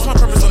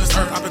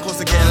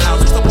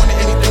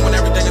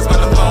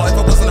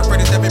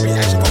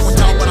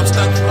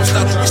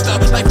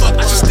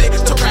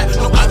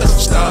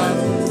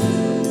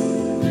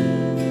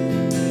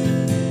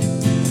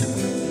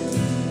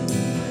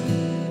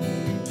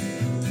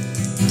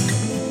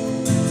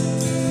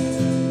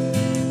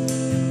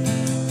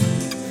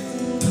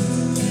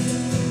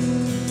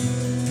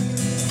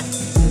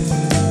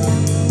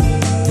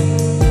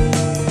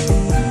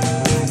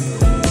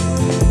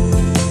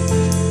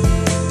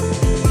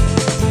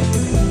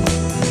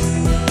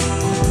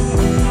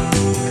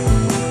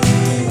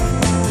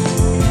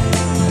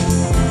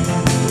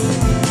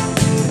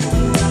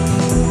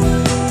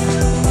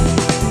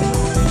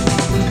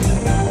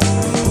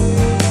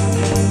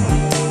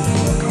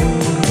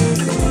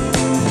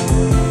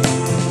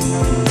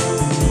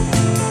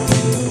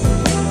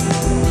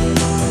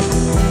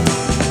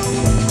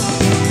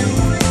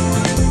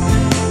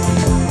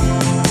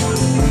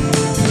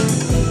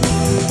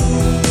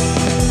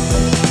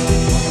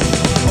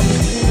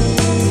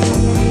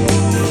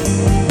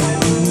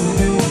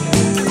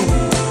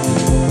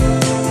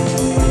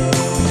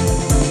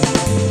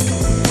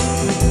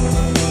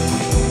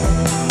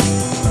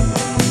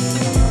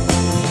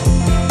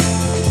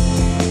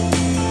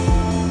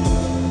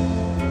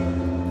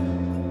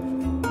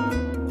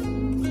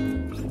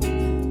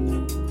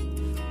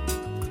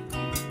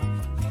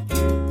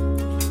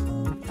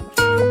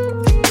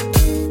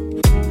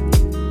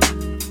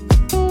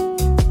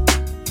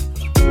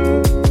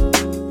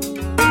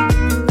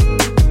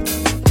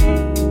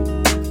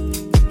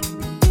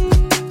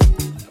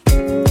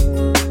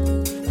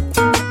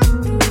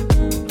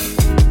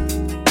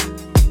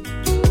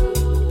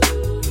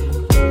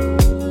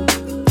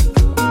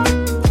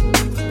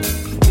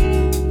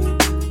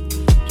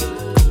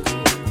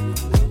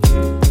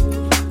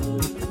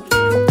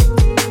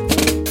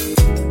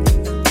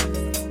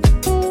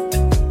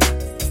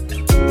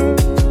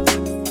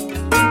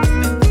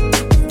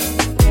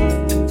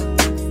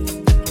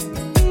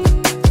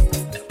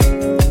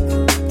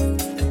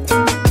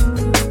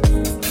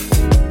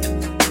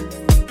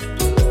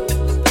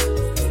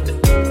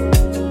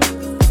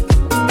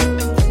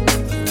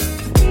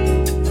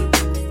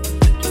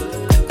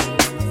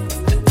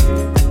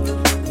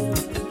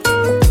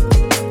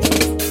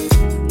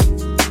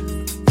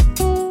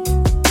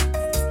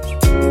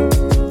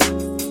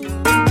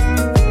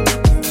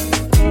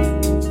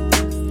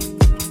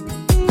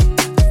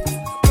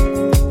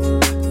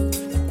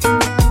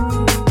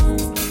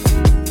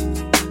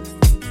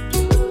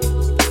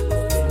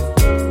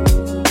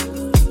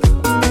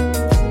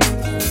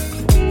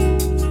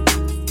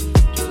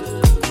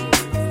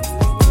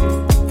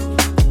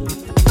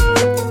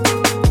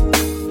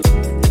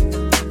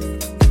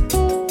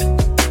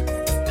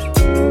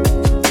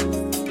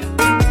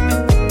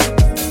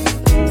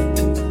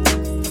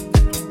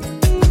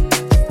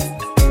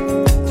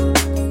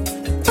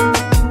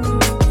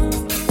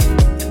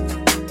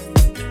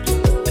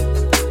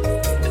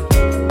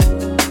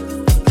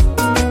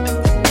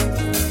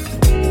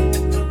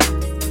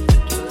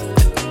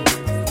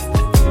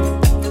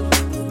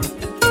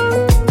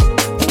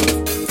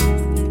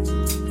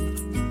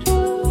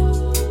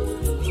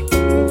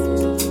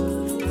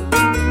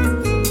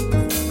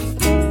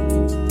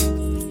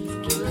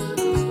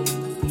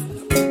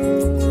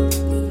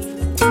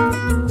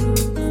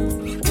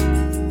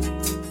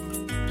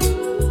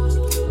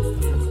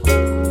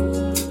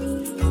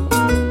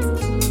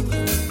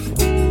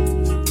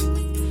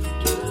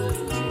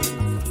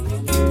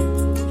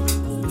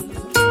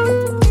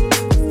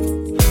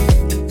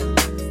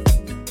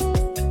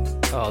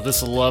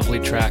This lovely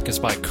track is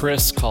by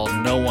Chris called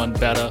No One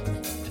Better.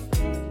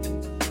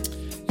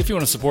 If you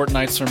want to support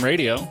Night Swim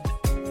Radio,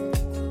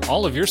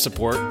 all of your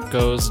support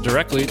goes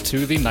directly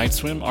to the Night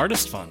Swim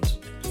Artist Fund.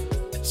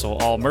 So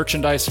all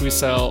merchandise we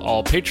sell,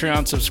 all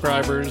Patreon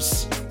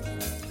subscribers,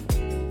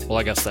 well,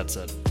 I guess that's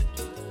it.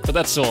 But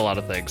that's still a lot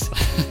of things.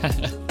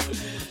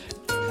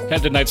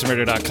 Head to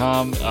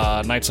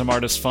nightswimradio.com. Night Swim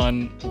Artist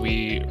Fund,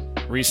 we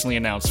recently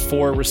announced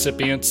 4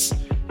 recipients,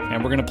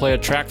 and we're going to play a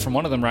track from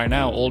one of them right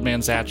now, Old Man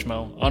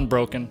Zatchmo,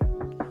 Unbroken.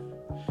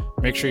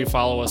 Make sure you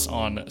follow us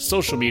on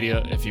social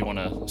media if you want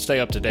to stay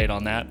up to date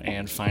on that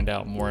and find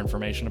out more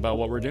information about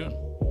what we're doing.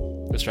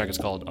 This track is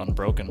called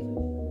Unbroken.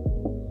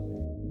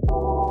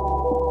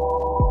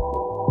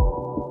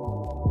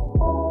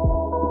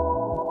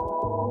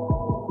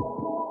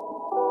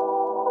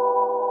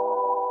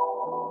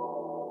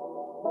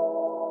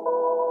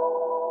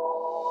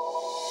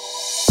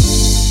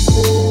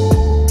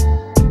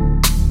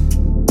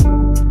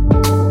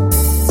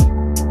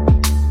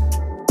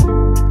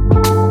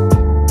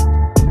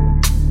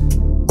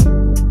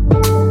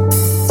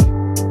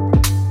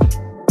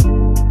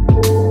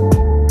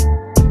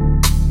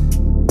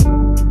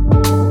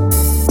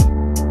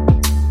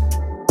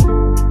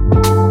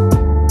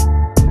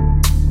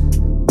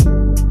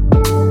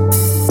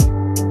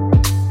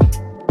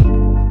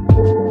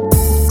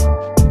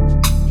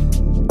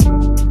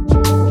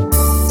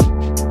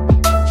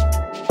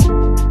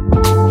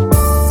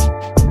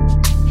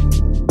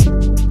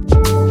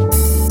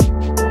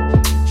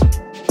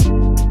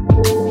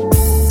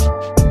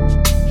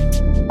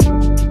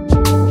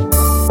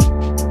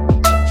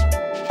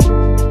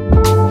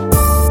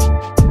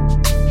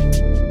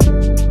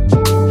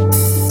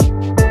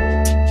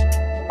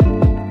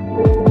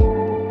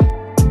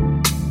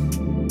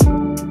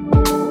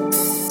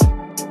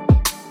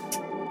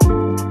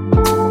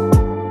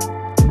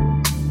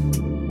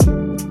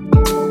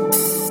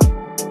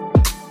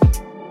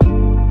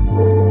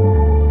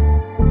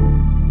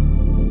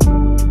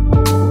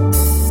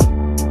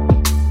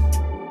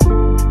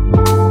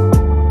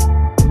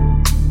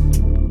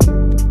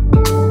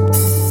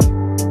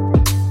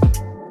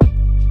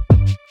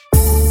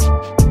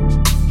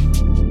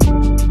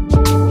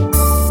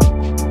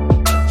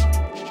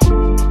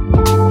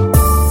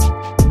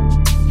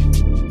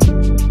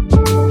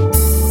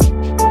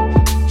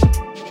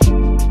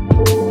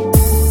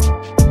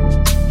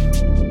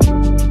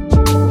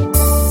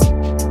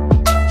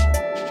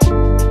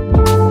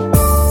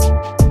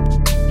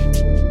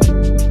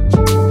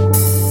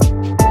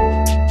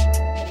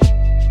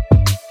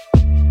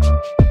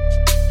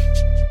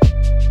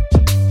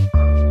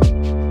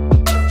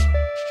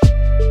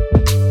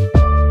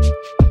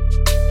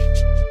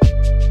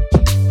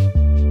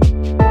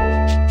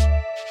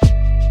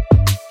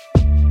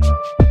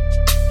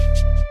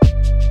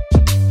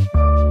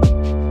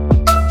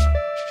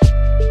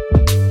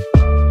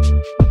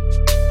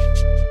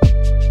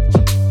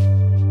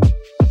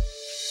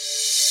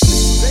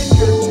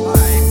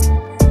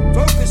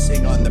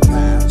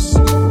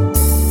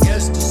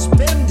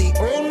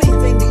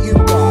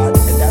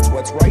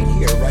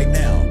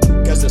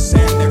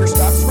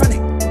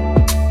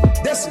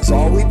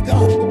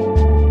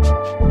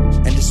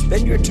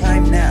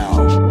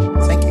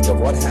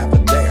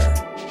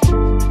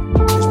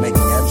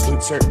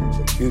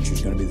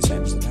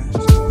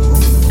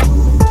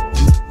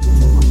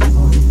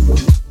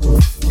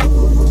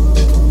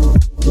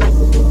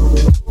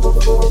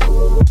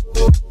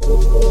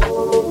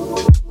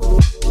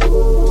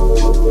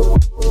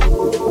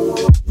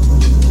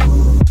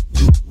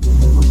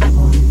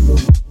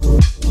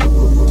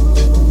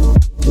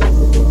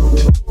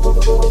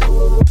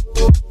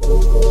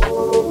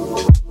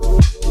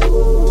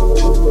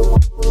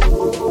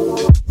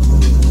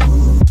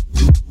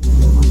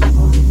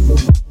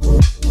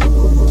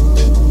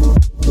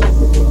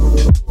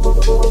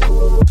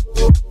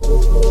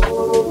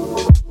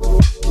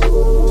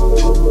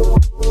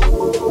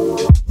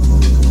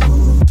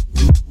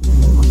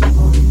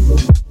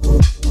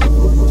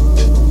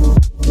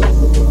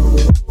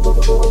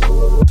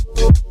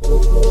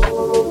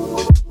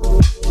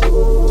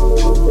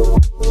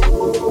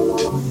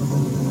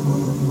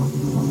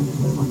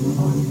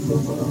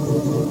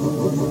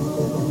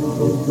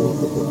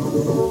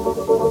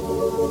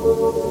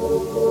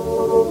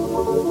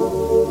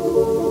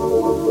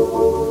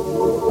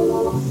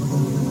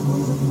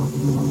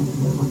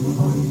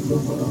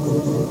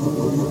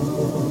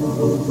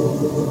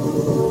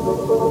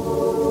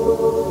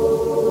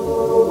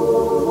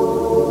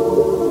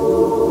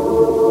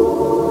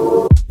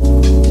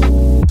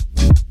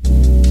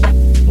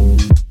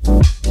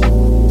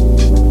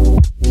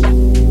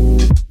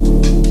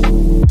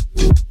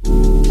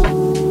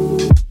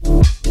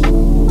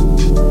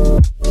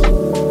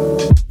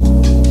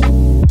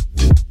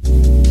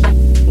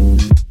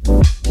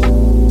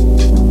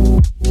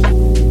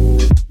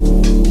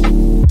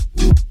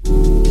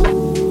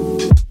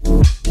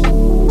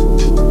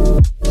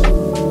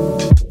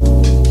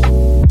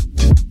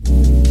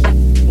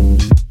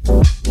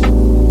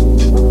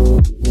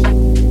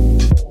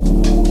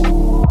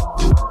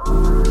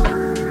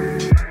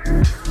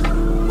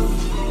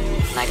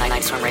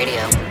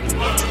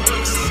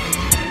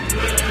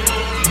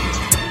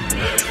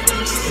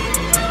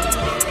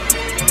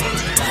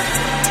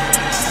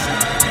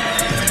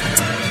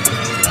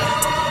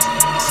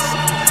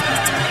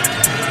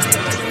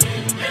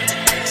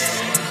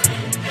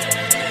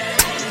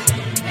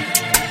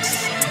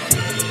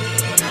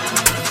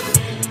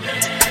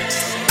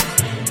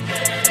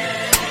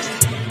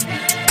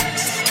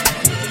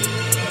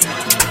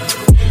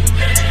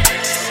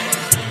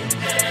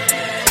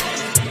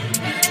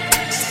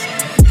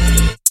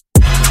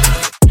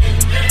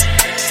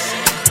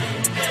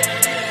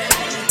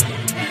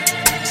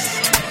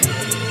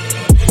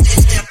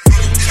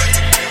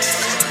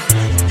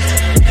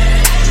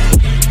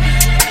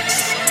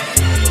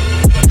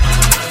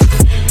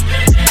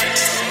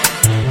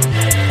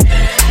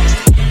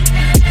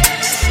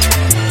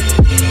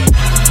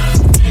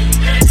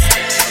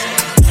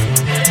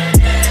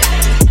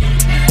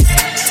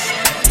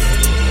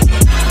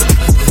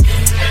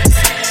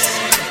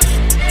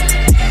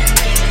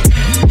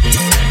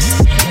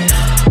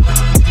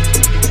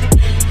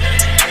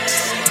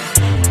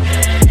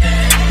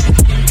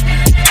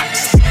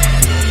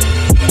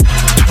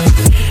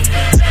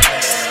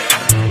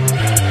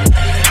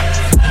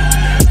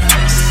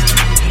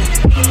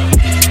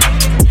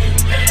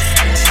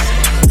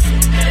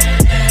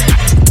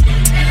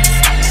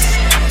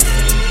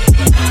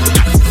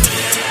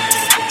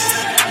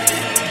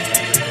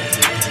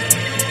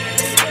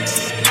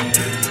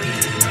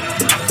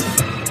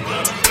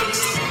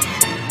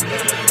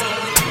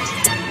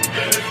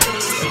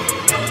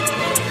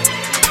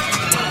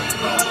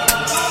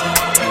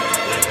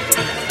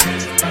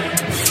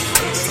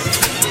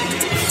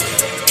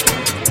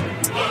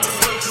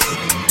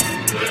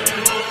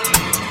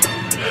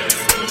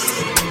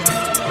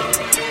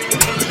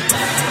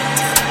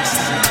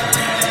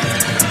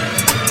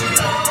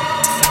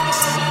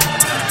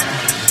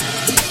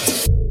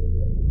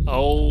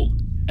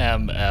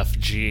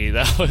 OMG,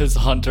 that was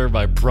Hunter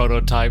by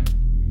Prototype.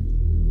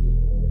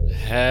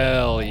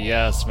 Hell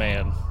yes,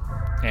 man.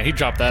 And he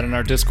dropped that in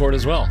our Discord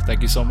as well.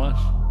 Thank you so much.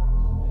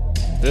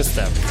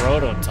 That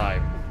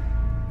Prototype.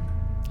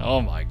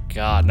 Oh my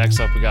god. Next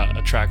up, we got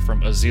a track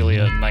from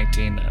Azealia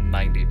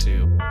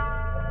 1992.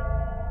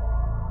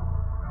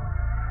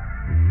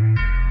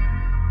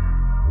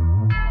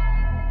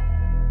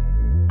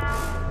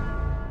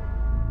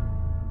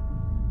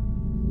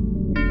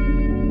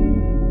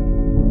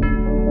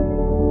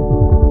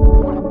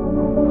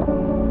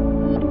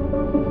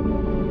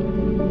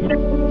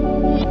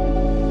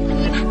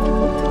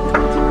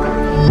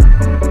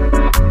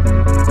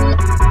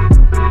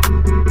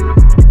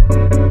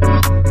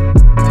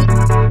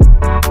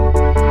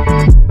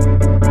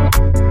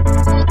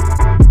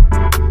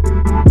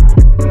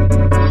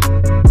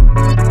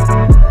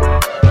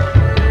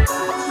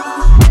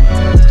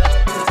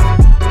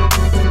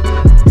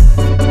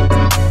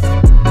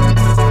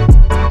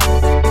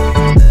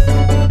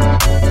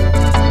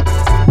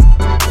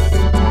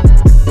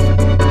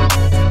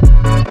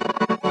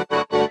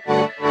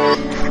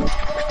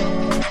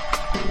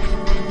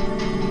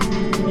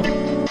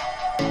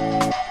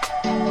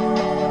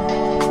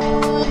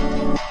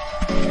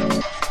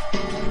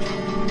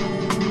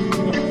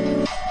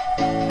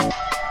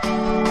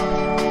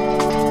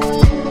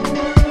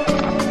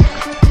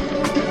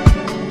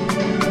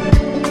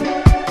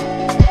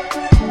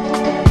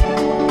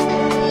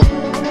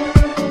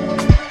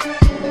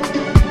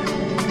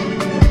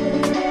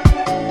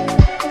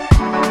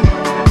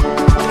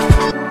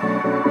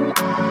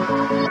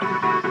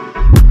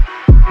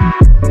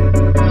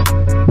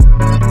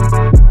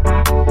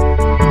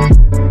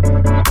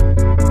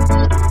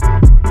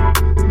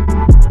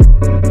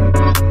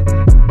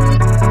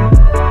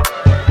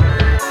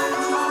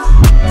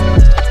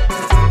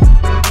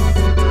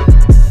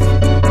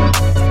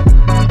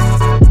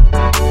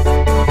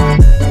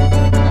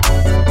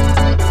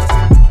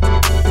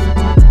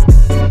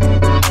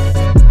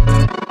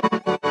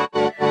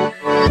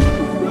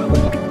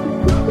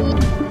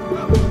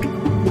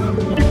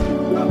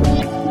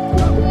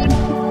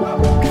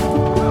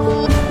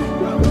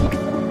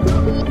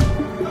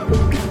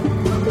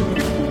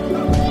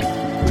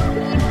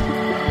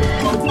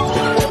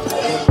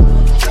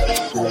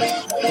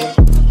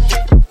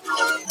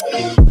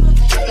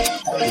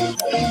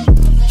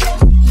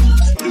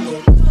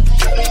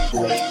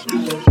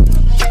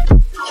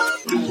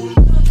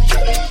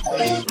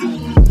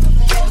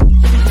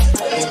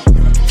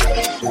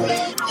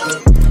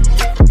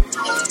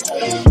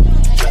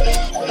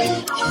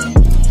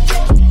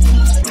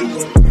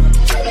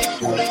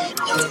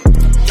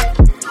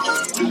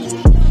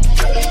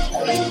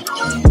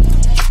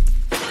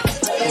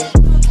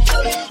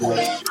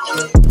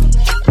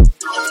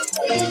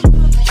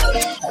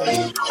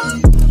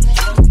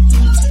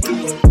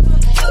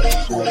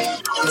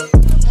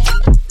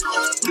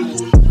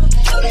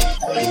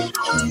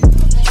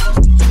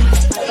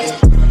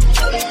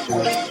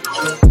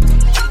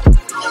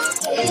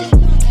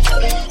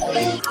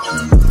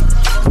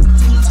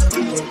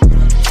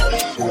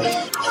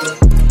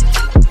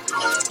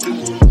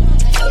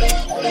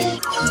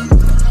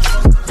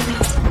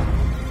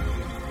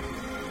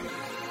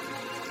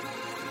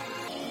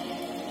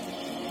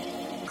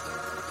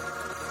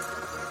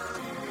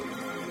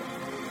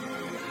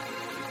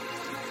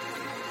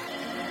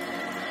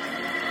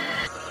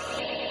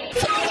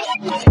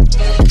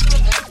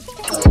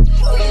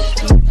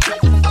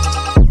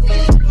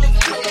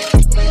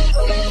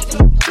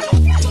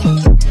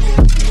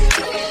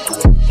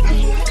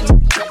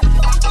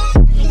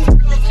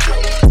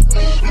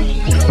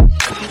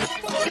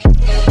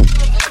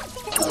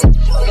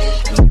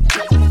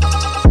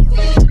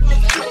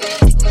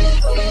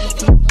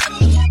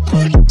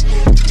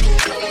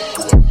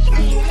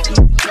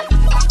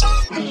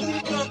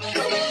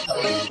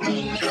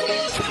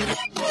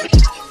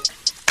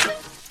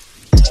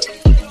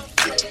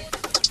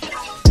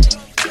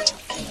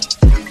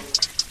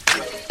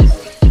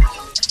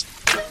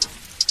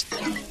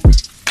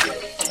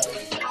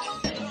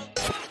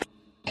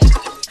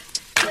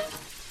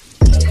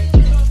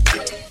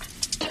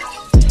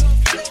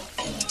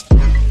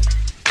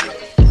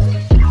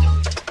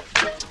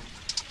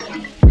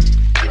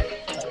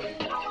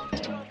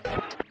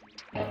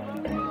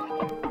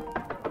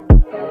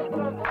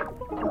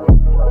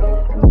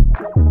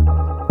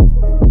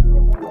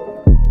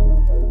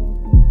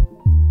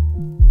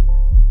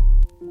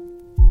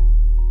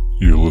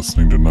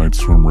 Listening to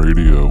Nightstorm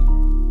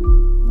Radio.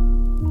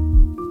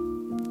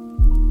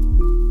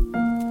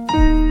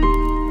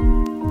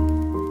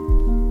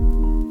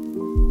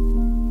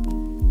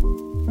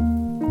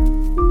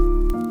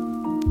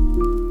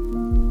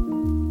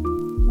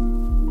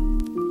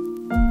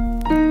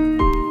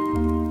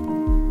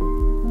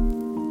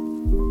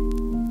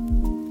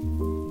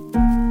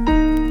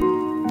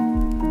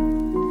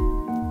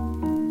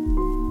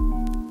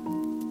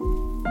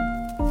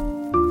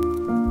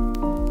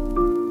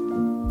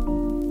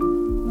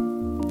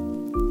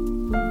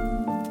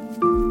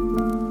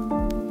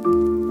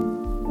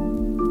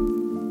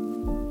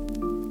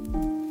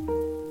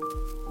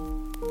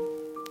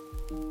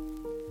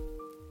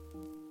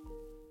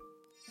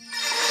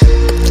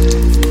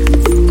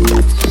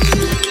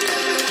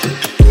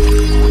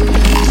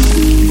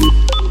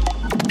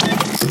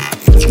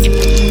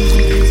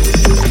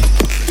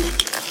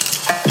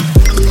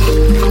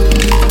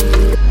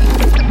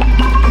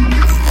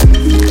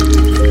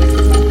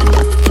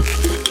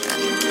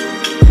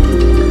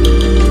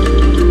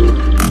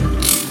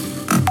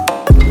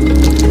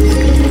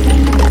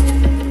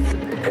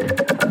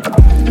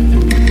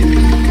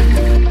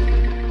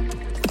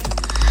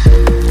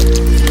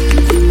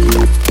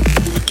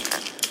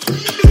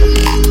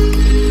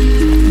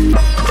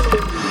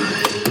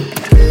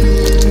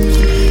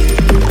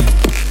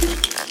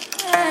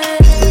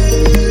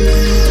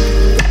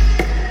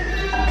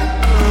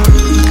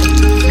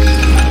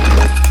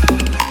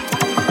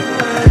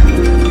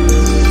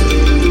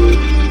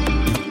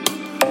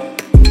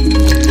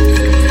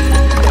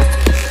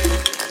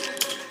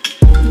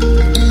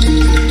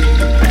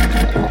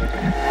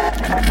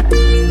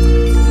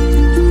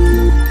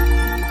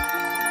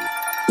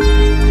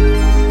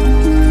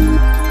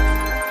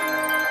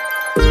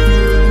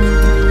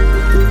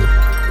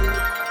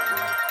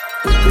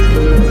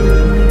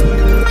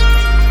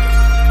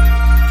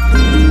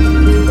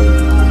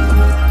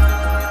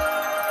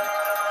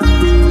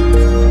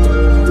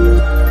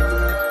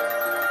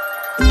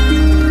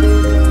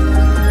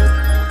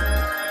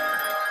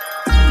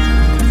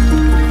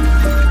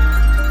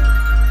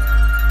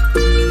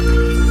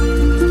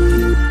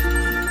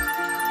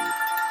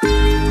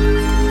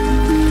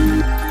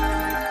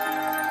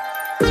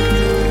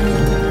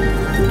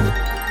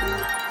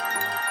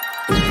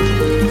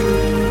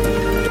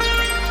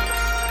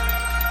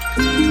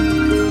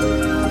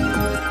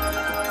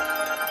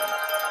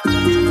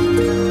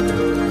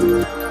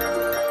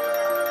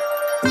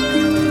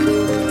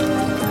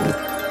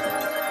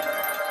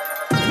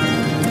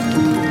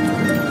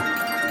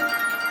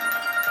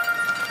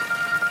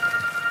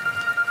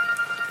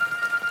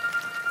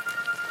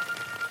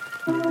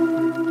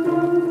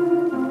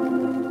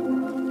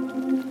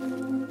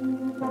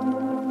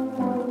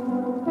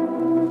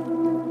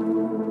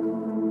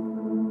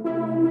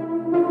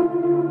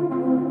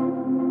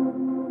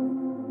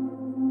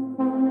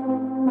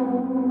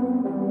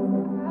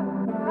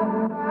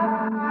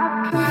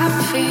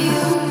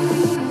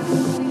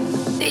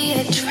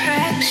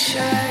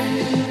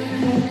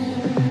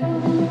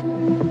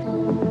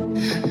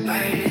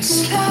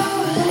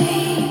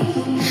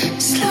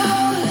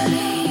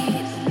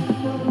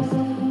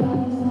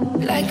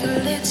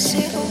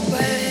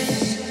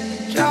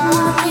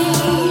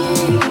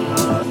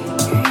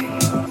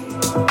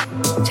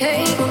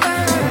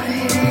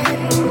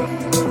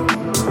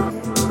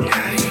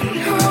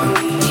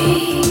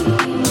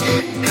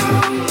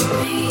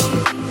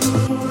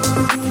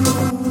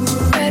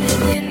 Better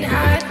than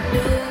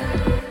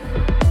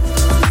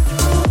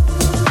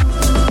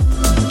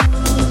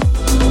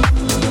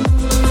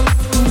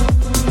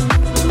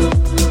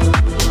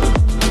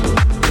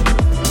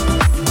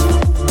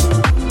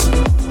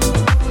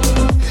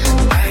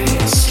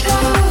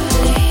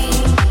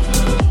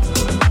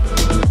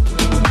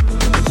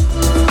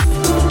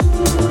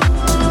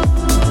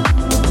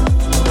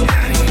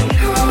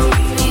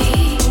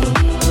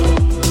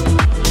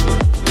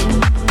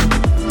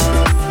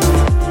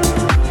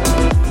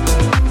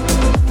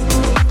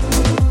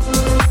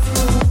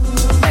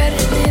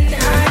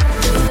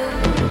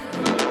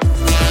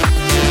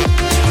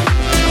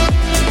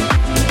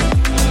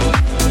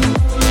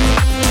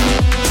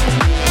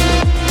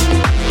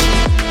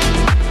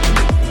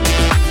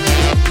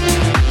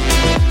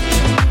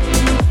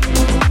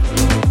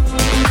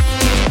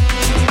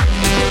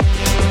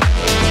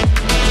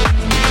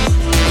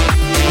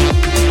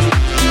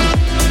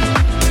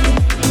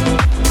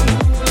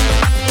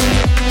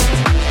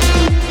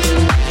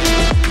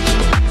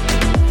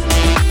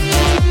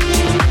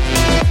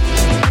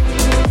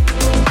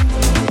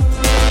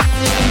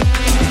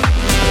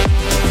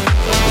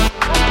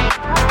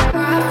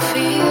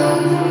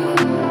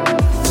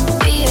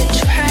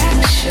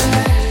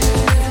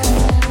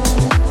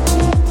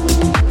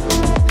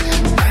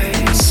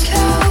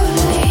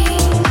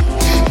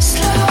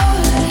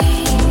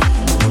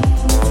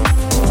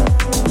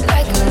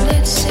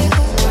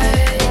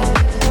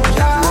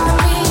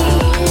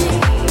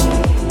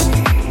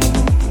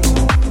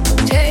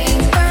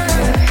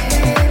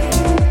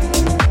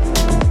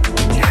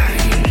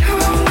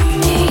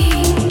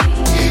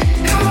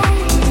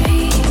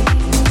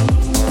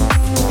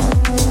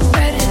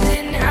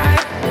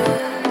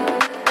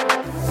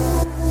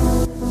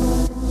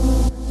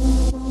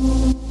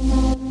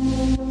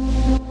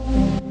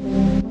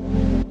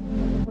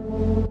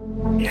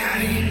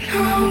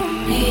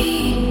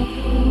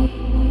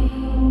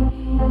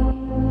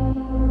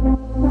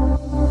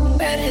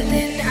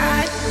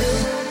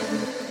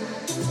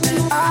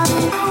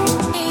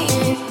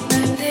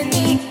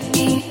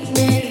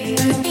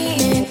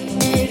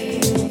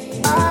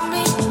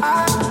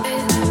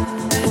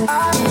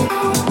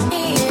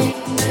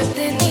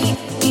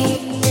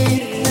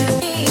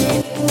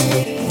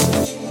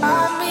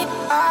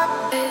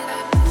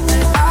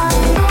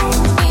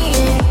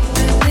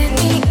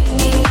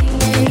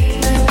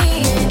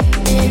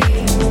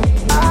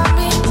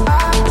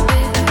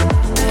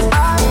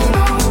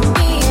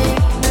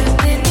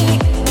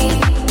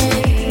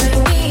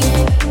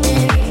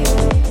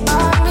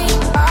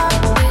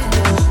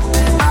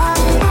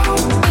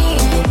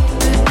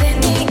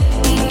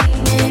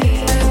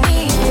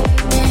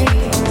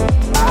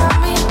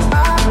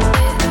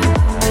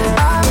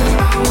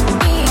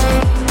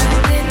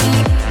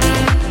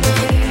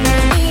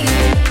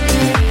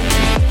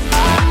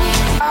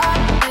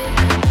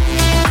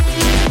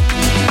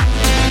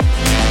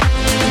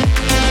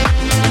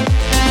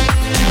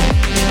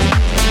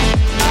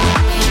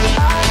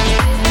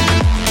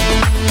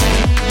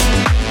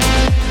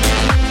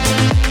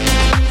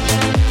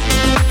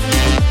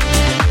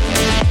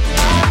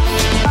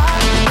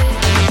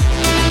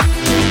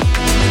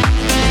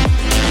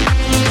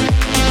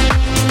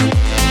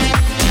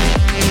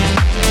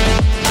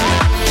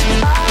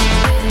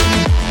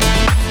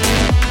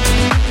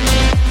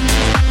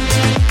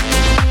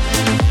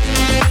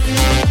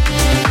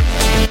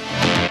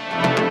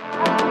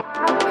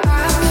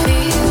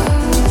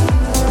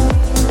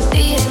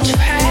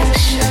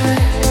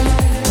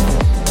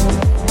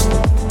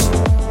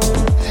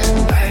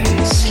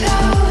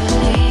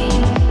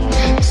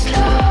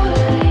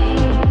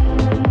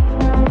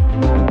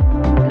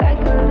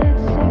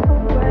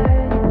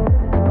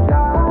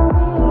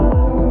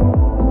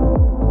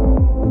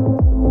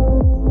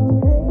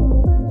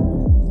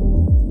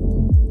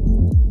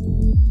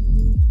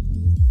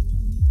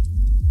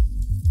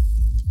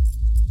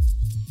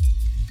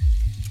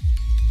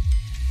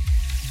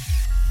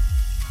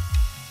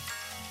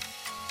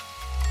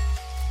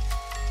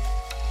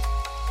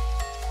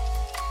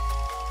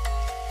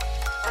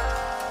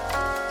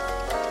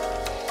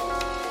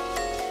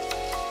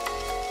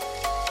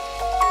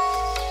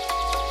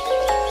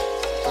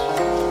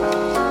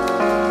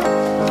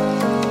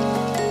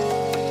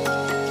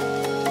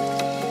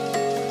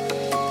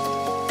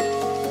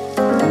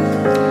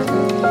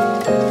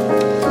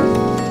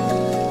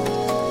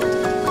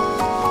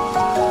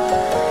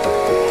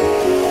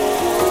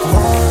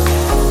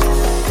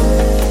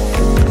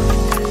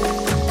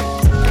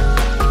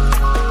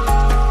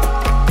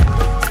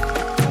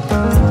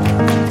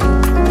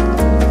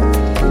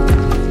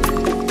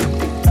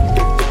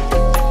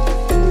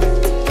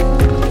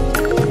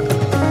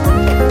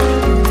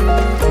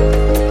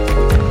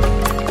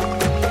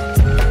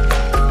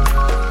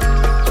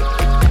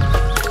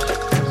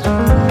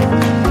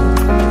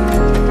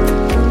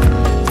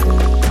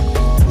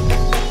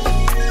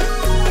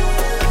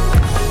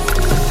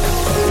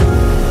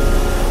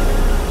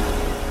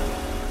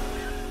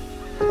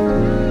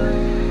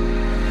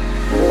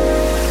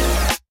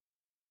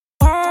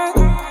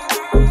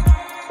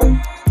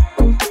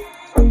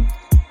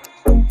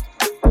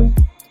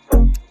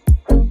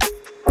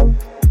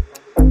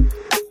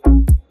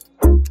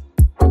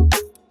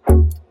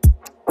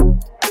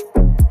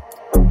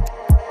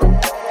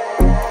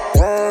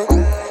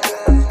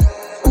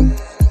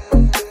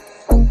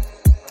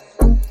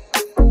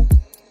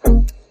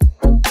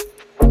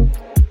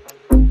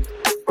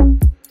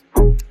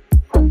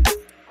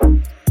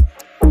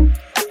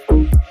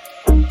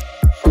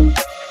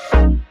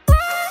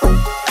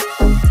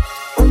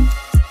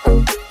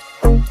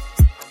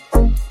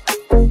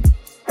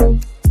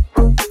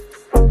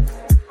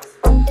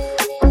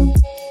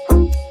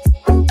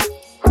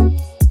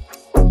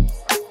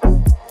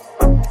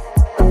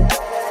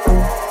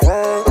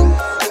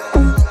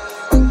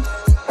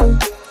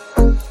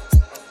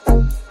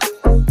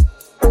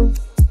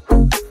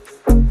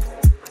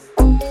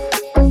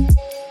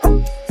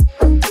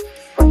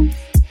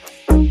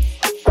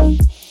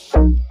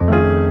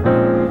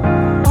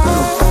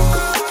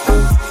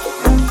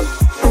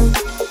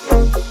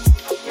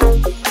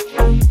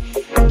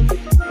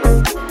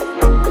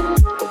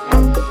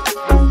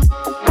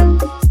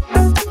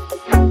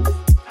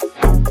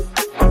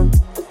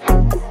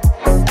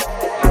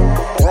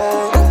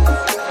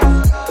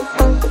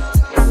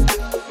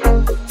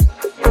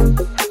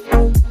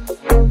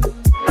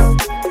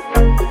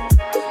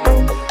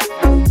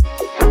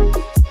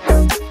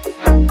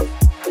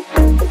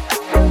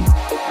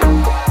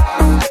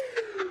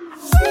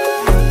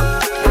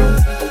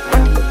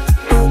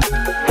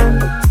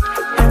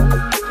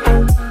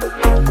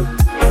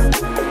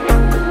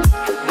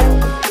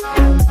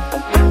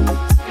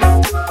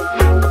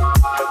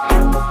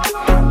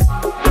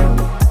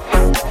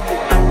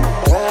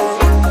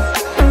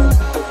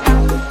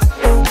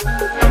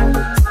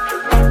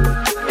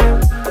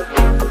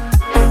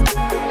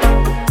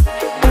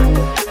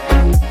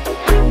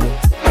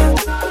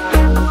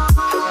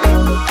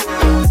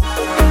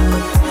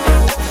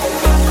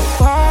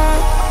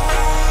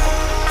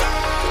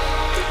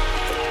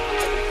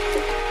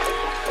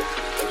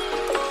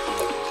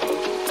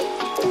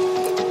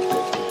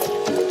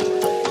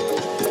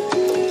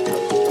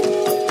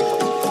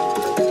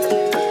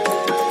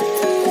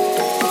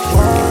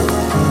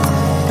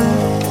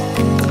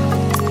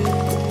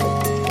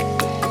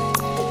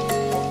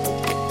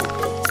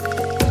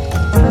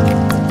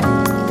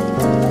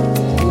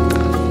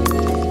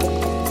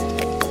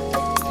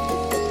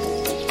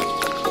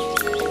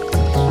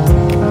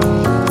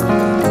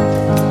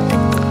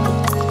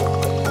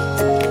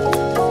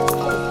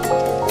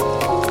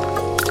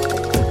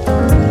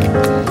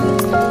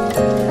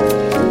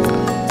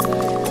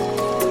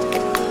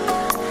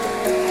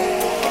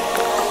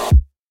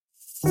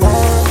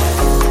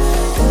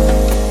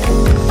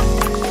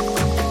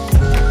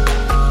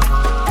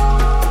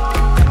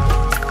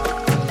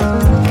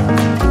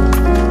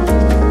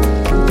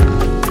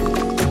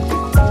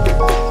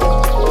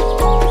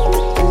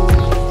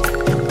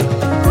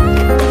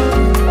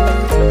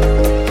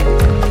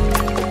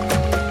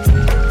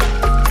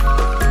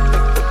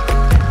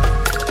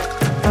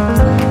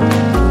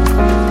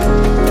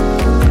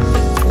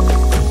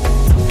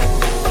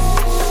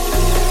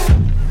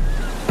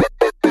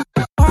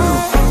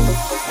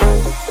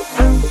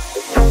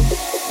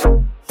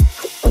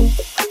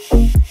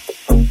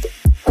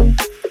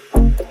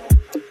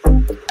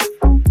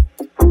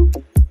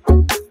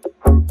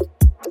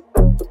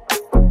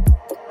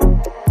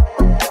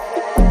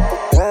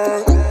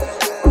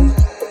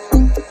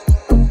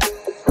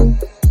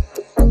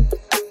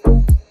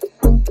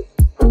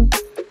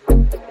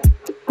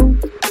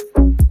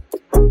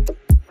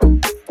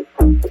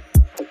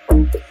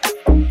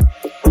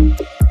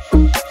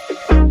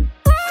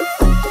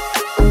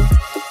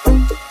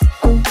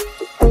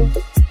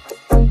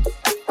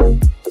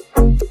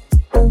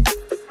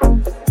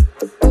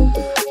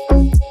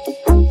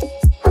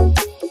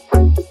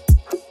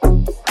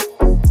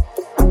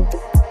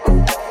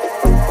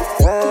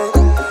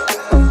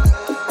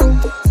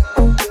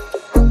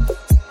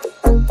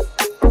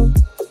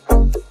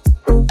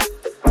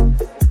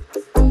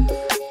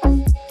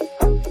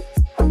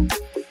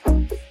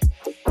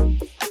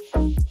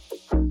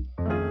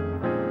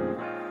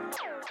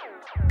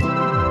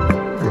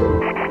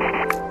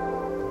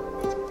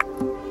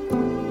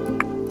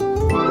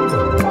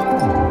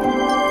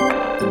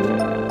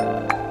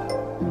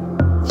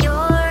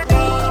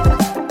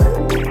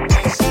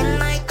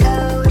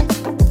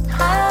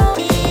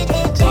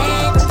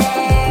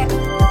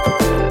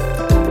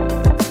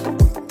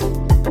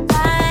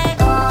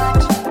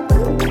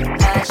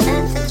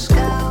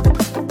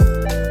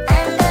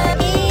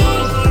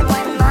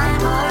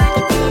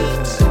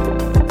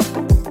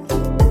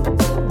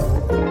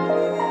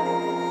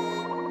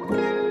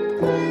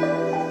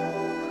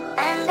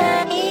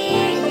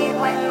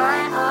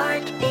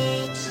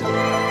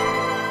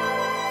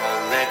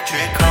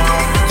electric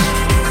heart.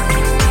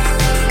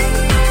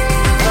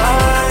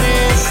 What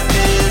is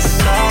this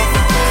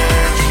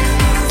software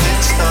you've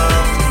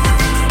installed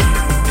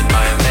in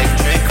my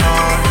electric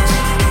heart?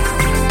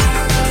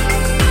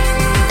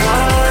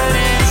 What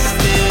is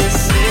this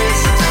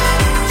system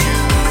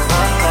you've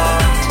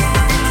unlocked?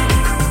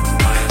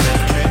 My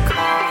electric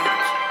heart.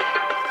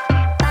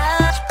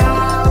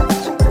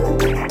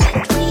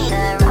 Between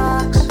the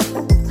rocks,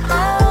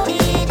 how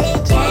did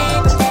it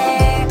get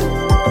there?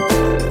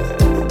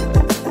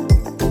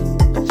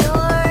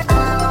 You're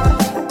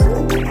out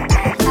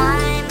and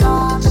I'm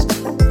lost,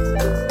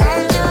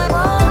 and you're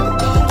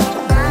walking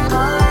in my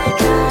hard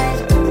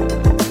drive.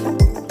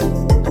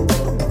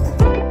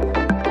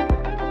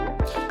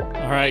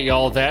 All right,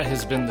 y'all, that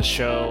has been the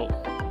show.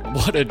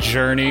 What a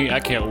journey. I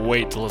can't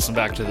wait to listen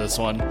back to this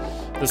one.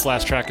 This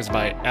last track is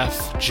by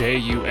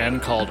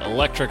FJUN called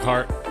Electric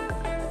Heart.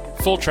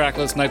 Full track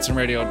list,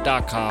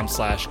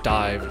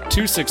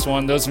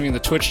 nightsonradio.com/dive261. Those of you in the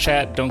Twitch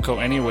chat, don't go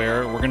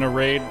anywhere. We're going to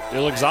raid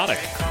Ill Exotic.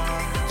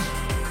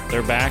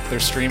 They're back. They're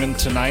streaming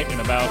tonight in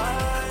about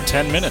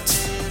 10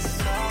 minutes.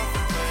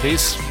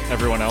 Peace,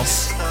 everyone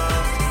else. In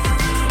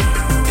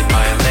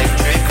my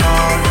electric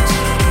heart.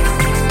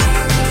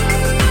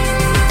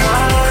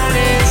 What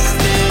is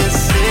this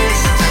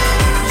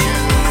system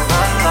you've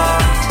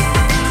unlocked?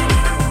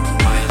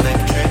 My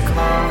electric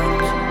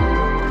heart.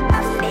 I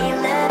feel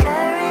the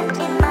current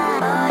in my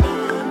body,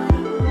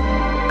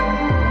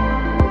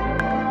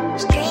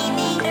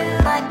 streaming through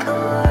my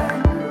core.